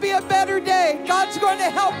going to be a better day. God's going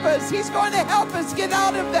to help us. He's going to help us get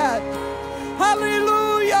out of that.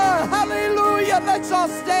 Hallelujah. Hallelujah. Let's all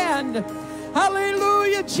stand.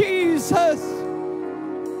 Hallelujah, Jesus.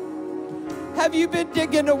 Have you been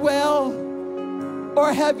digging a well,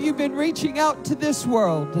 or have you been reaching out to this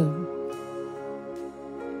world?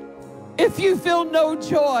 If you feel no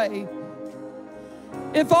joy,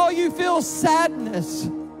 if all you feel is sadness,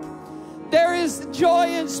 there is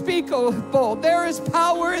joy unspeakable. There is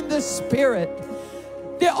power in the Spirit.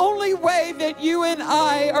 The only way that you and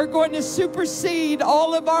I are going to supersede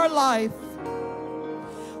all of our life,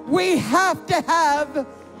 we have to have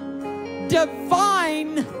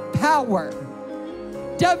divine power.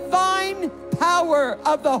 Divine power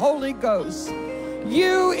of the Holy Ghost.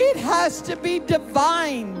 It has to be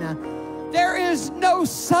divine. There is no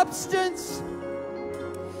substance.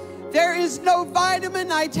 There is no vitamin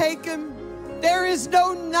I take him. There is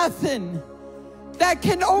no nothing that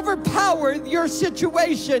can overpower your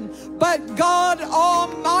situation but God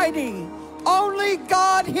Almighty. Only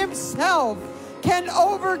God Himself can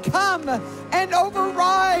overcome and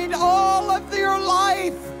override all of your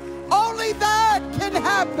life. Only that can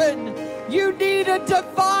happen. You need a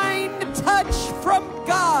divine touch from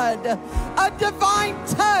God. A divine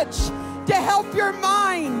touch to help your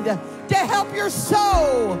mind, to help your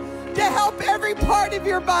soul, to help every part of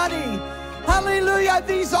your body. Hallelujah.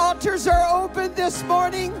 These altars are open this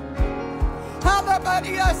morning.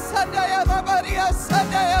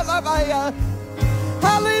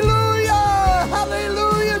 Hallelujah.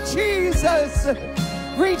 Hallelujah, Jesus.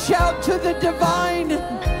 Reach out to the divine.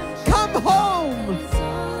 Come home.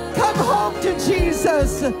 Come home to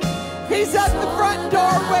Jesus. He's at the front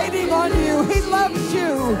door waiting on you. He loves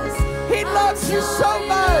you. He loves you so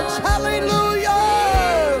much. Hallelujah.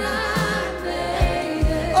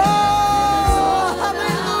 Oh,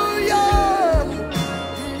 hallelujah.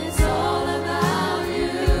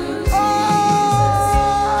 Oh,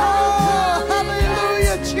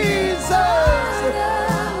 hallelujah, Jesus.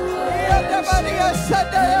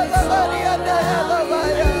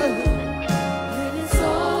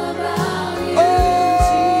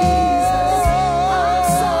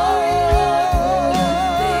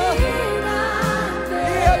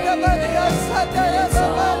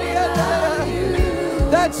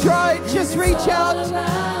 That's right. Just reach out.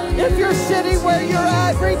 If you're sitting where you're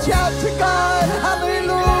at, reach out to God.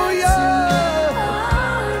 Hallelujah.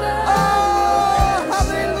 Oh,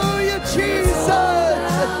 hallelujah, Jesus.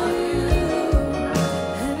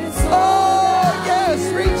 Oh, yes.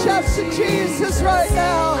 Reach out to Jesus right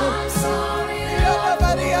now.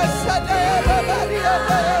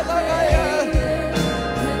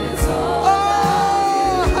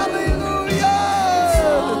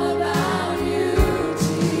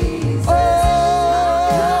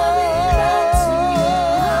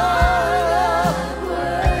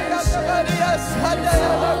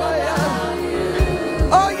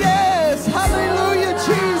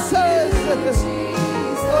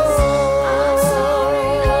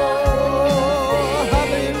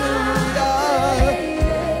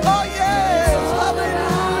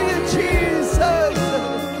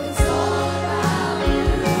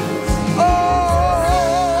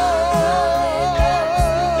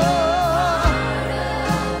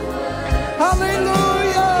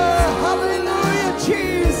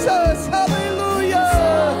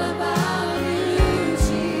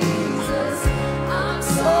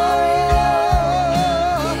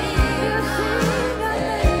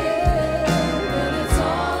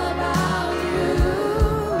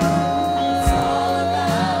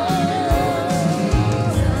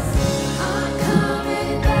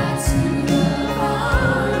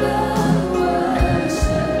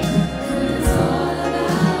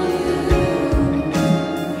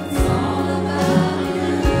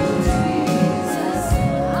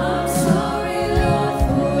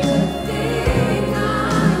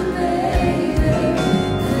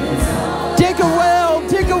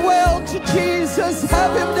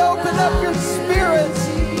 Have him to open up your spirit.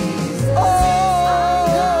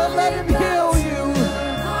 Oh, let him heal you.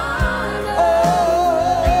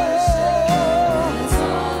 Oh, it's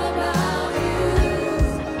all about you.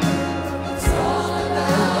 It's all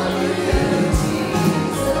about you,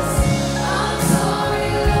 Jesus. I'm sorry,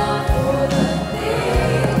 Lord, for the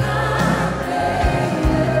thing I made.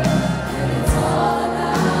 And it's all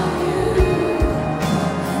about you.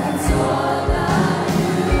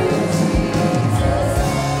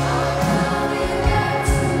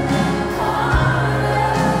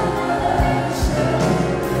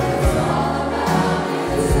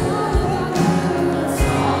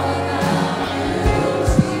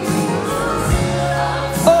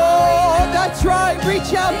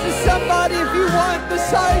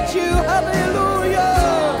 beside you. Hallelujah.